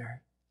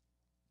gardener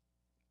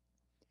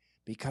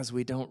because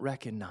we don't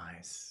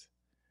recognize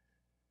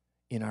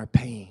in our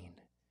pain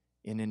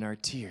and in our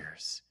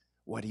tears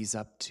what he's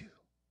up to,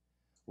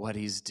 what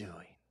he's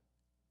doing.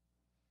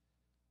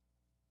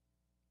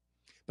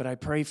 But I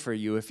pray for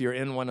you if you're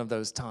in one of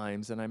those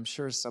times, and I'm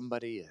sure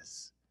somebody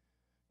is,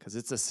 because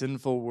it's a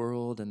sinful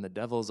world and the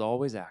devil's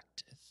always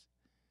active.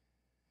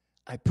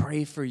 I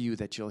pray for you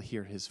that you'll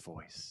hear his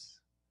voice,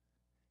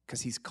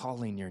 because he's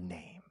calling your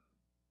name.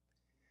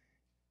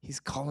 He's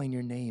calling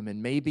your name,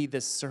 and maybe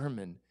this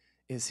sermon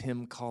is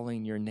him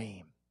calling your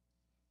name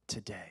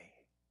today.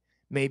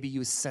 Maybe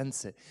you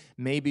sense it.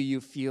 Maybe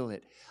you feel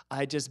it.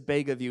 I just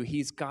beg of you,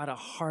 he's got a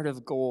heart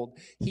of gold.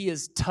 He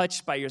is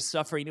touched by your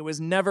suffering. It was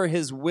never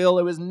his will.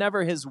 It was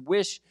never his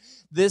wish.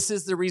 This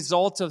is the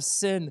result of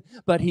sin,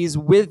 but he's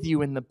with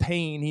you in the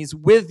pain. He's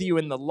with you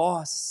in the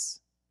loss.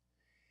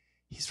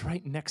 He's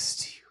right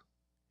next to you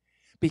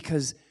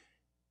because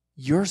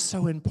you're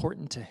so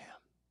important to him.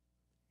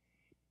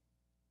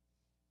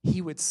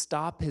 He would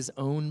stop his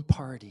own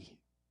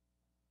party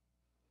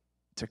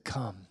to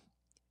come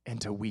and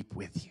to weep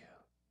with you.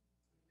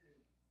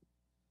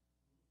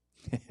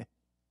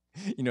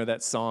 You know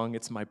that song,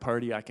 It's My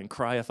Party, I Can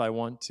Cry If I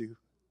Want to.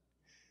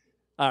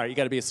 All right, you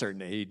got to be a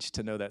certain age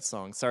to know that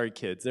song. Sorry,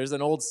 kids. There's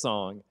an old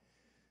song.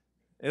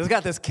 It's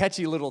got this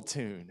catchy little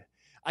tune.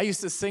 I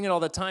used to sing it all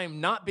the time,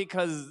 not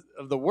because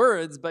of the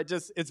words, but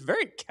just it's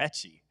very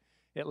catchy.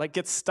 It like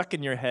gets stuck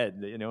in your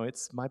head. You know,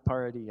 it's my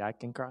party. I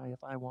can cry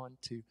if I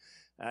want to.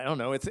 I don't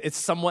know. It's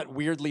somewhat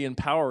weirdly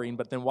empowering,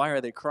 but then why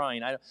are they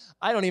crying?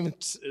 I don't even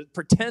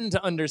pretend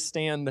to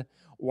understand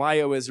why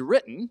it was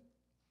written.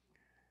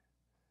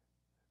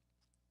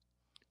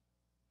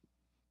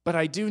 But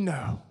I do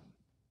know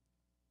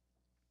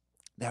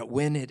that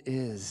when it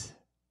is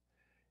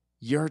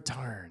your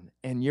turn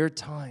and your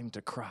time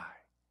to cry,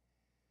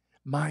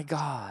 my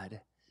God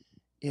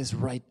is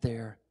right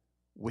there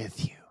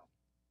with you.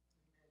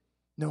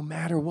 No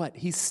matter what,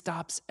 he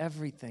stops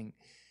everything.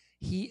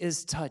 He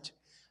is touched.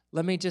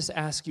 Let me just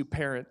ask you,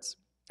 parents.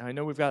 I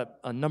know we've got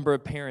a number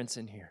of parents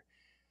in here.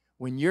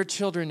 When your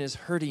children is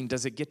hurting,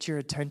 does it get your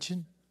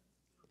attention?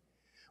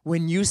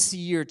 When you see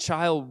your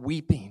child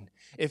weeping,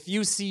 if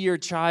you see your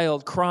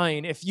child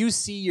crying, if you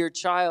see your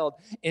child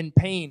in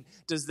pain,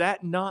 does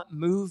that not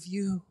move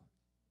you?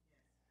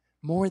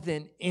 More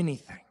than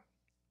anything.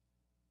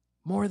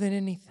 More than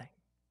anything.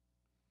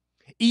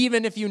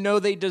 Even if you know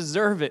they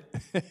deserve it.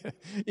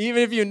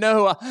 Even if you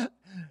know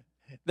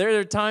there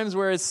are times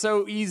where it's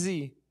so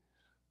easy.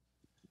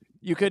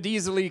 You could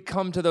easily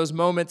come to those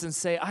moments and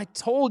say, I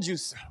told you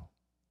so.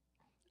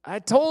 I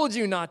told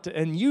you not to.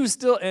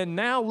 And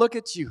now look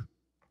at you.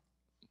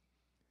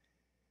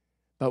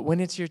 But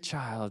when it's your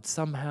child,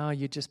 somehow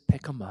you just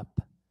pick them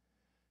up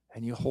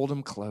and you hold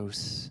them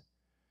close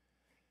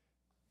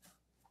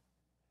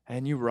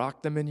and you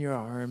rock them in your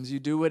arms. You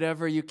do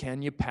whatever you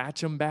can. You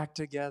patch them back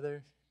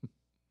together.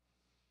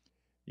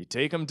 You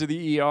take them to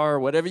the ER,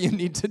 whatever you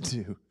need to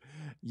do.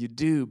 You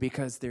do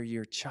because they're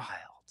your child.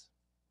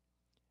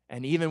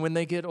 And even when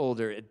they get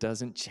older, it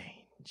doesn't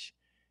change.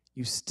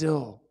 You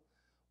still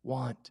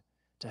want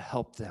to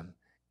help them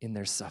in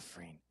their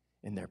suffering,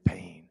 in their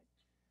pain.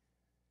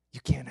 You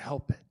can't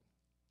help it.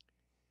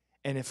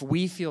 And if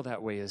we feel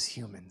that way as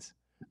humans,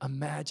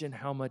 imagine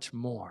how much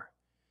more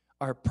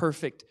our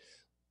perfect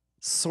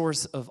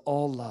source of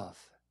all love,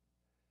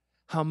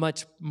 how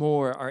much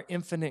more our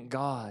infinite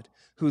God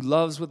who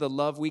loves with a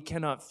love we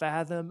cannot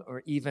fathom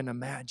or even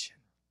imagine.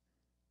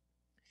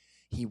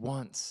 He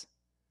wants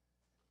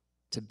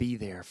to be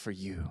there for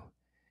you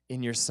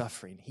in your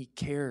suffering. He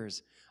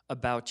cares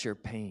about your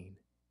pain.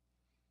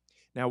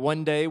 Now,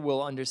 one day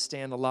we'll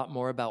understand a lot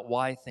more about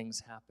why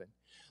things happen.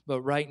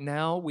 But right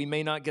now, we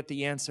may not get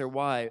the answer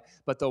why,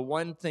 but the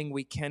one thing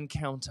we can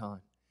count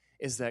on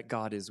is that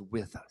God is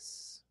with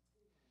us.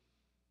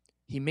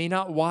 He may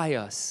not why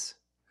us,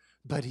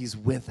 but he's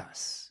with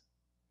us.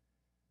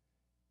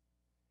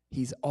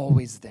 He's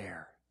always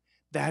there.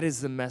 That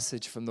is the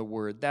message from the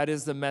Word. That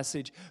is the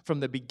message from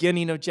the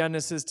beginning of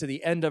Genesis to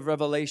the end of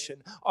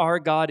Revelation. Our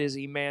God is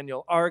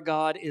Emmanuel. Our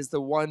God is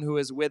the one who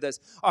is with us.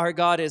 Our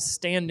God is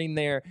standing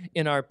there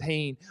in our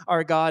pain.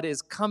 Our God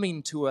is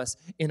coming to us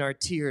in our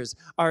tears.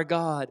 Our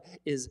God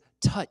is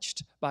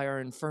touched by our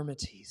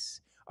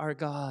infirmities. Our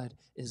God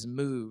is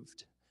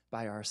moved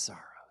by our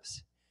sorrows.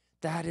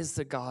 That is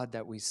the God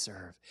that we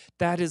serve.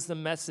 That is the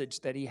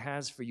message that he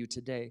has for you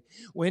today.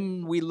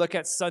 When we look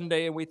at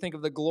Sunday and we think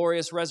of the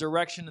glorious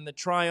resurrection and the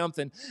triumph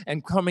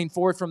and coming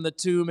forth from the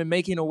tomb and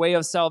making a way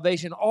of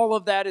salvation, all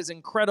of that is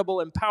incredible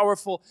and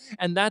powerful,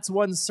 and that's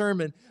one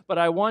sermon. But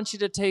I want you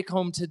to take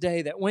home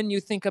today that when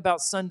you think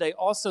about Sunday,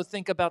 also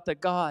think about the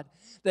God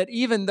that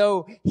even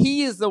though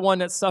he is the one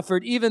that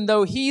suffered, even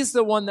though he's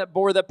the one that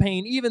bore the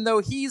pain, even though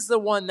he's the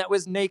one that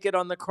was naked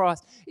on the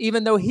cross,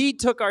 even though he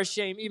took our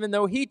shame, even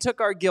though he took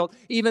our guilt,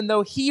 even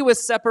though he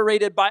was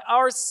separated by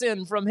our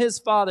sin from his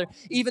Father,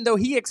 even though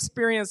he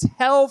experienced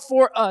hell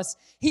for us,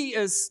 he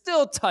is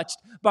still touched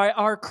by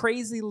our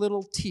crazy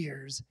little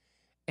tears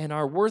and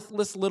our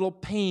worthless little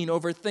pain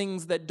over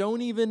things that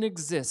don't even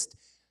exist.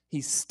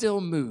 He's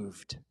still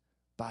moved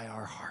by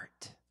our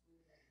heart.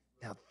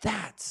 Now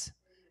that's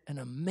an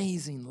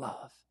amazing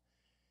love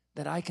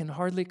that I can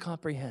hardly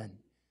comprehend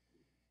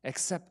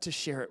except to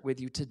share it with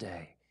you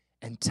today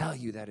and tell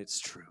you that it's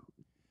true.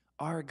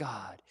 Our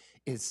God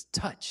is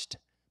touched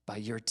by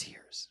your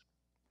tears.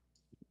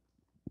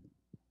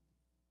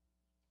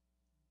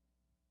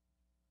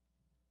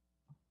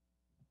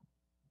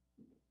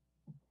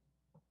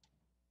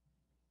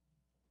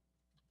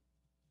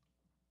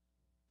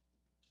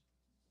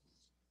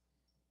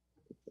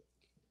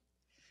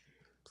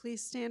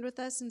 Please stand with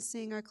us and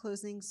sing our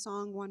closing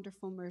song,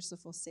 Wonderful,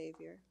 Merciful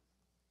Savior.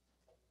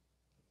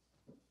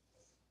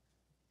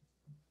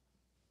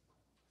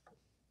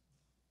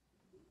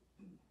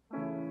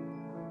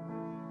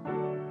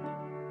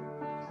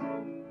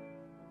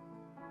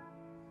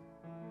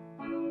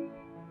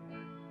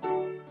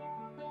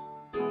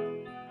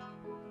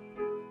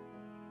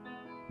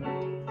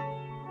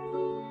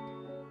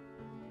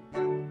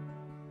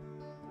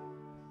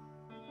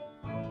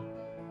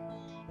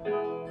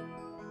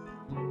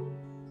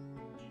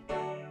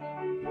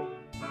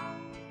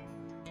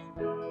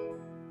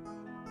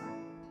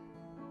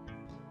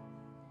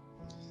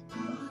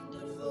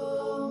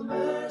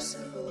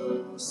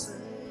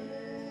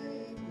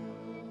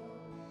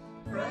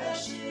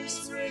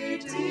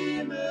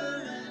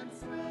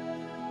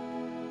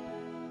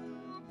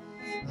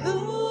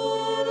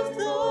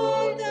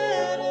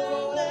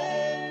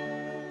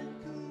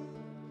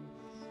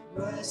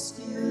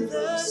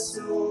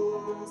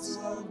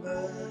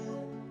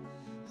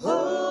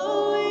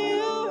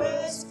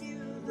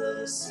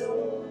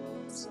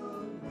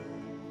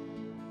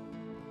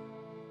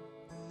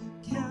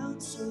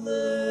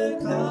 Counselor,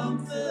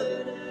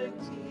 Comforter,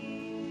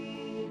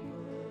 Keeper,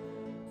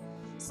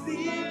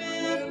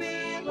 Spirit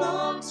we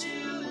long to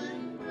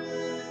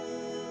embrace.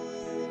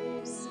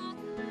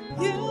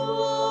 You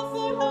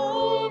offer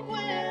hope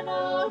when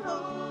our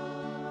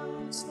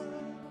hearts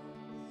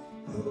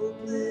are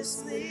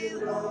hopelessly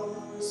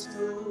lost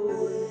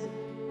away.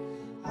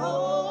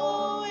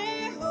 Oh,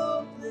 we're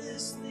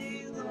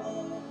hopelessly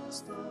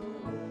lost away.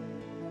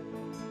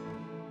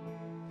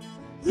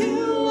 You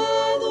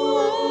are the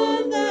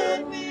one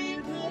that we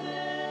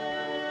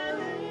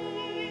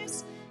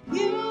praise.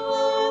 You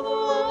are the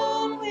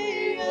one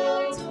we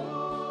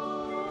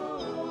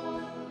adore.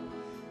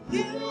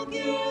 You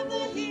give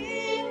the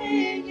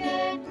healing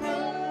and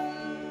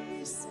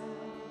grace.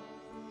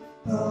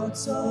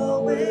 Hearts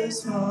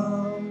always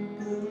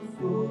hunger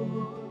for.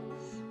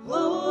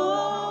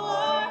 Oh,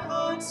 our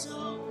hearts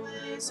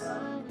always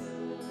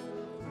hunger for.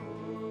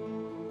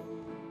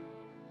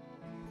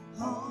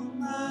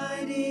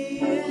 Almighty,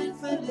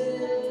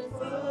 infinite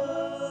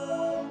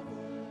Father,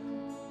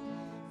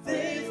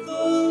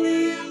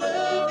 faithfully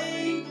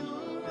loving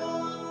your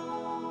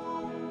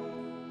own.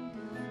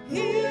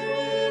 Here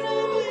in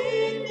our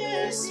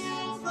weakness you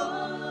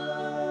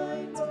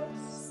find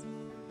us,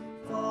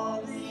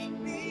 falling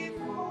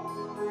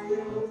before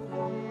your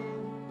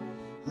throne.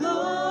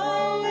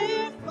 Oh,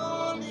 we're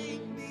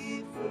falling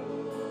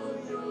before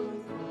your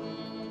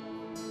throne.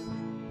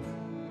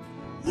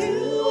 You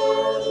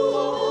are the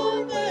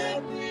one that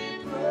we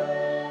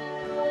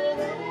praise.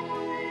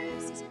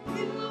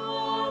 You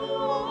are the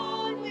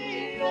one we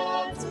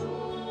adore.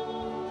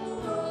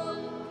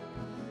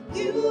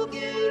 You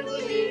give the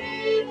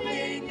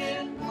healing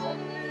and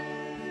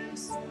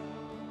grace.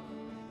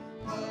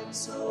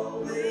 Hearts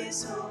always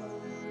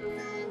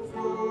hunger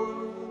for.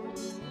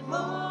 Oh,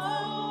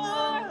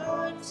 our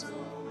hearts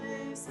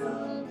always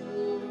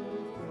hunger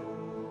for.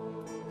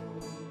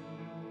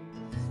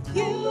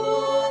 You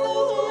are the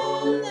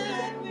one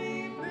that we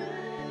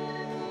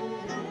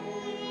praise.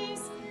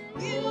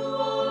 You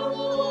are the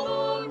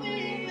one we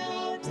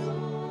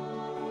adore.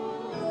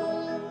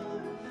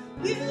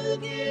 You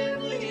give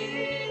the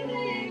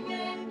healing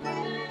and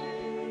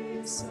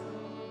grace.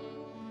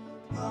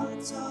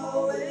 Hearts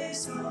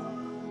always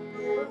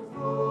hunger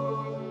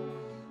for.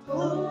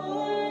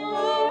 Oh,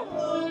 our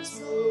hearts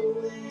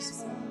always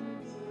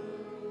hunger for.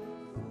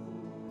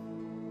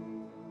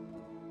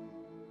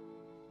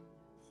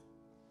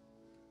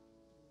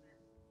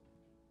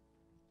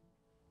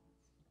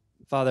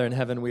 Father in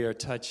heaven, we are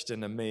touched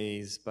and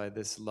amazed by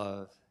this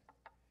love.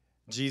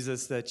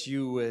 Jesus, that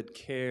you would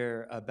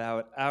care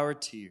about our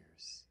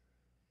tears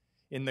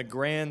in the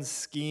grand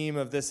scheme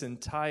of this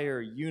entire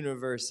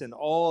universe and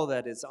all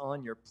that is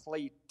on your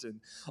plate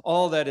and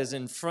all that is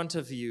in front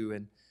of you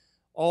and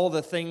all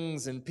the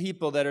things and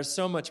people that are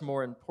so much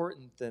more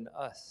important than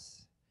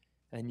us.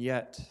 And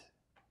yet,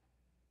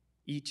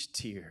 each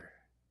tear,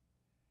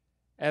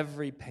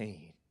 every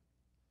pain,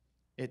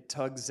 it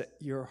tugs at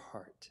your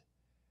heart.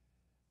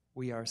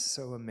 We are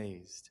so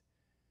amazed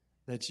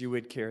that you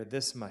would care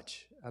this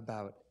much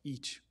about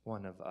each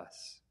one of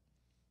us.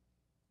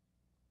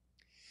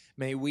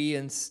 May we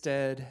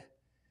instead,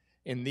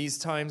 in these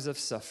times of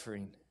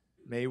suffering,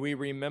 may we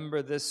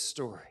remember this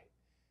story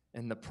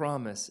and the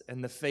promise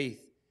and the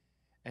faith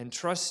and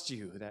trust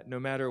you that no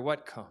matter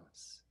what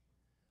comes,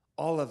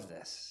 all of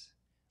this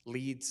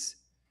leads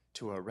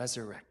to a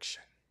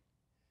resurrection,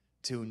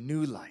 to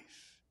new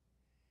life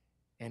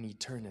and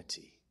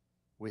eternity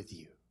with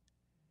you.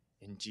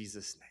 In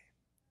Jesus'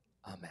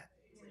 name, amen.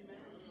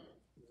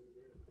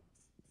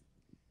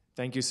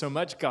 Thank you so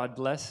much. God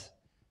bless.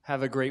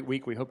 Have a great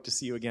week. We hope to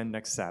see you again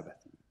next Sabbath.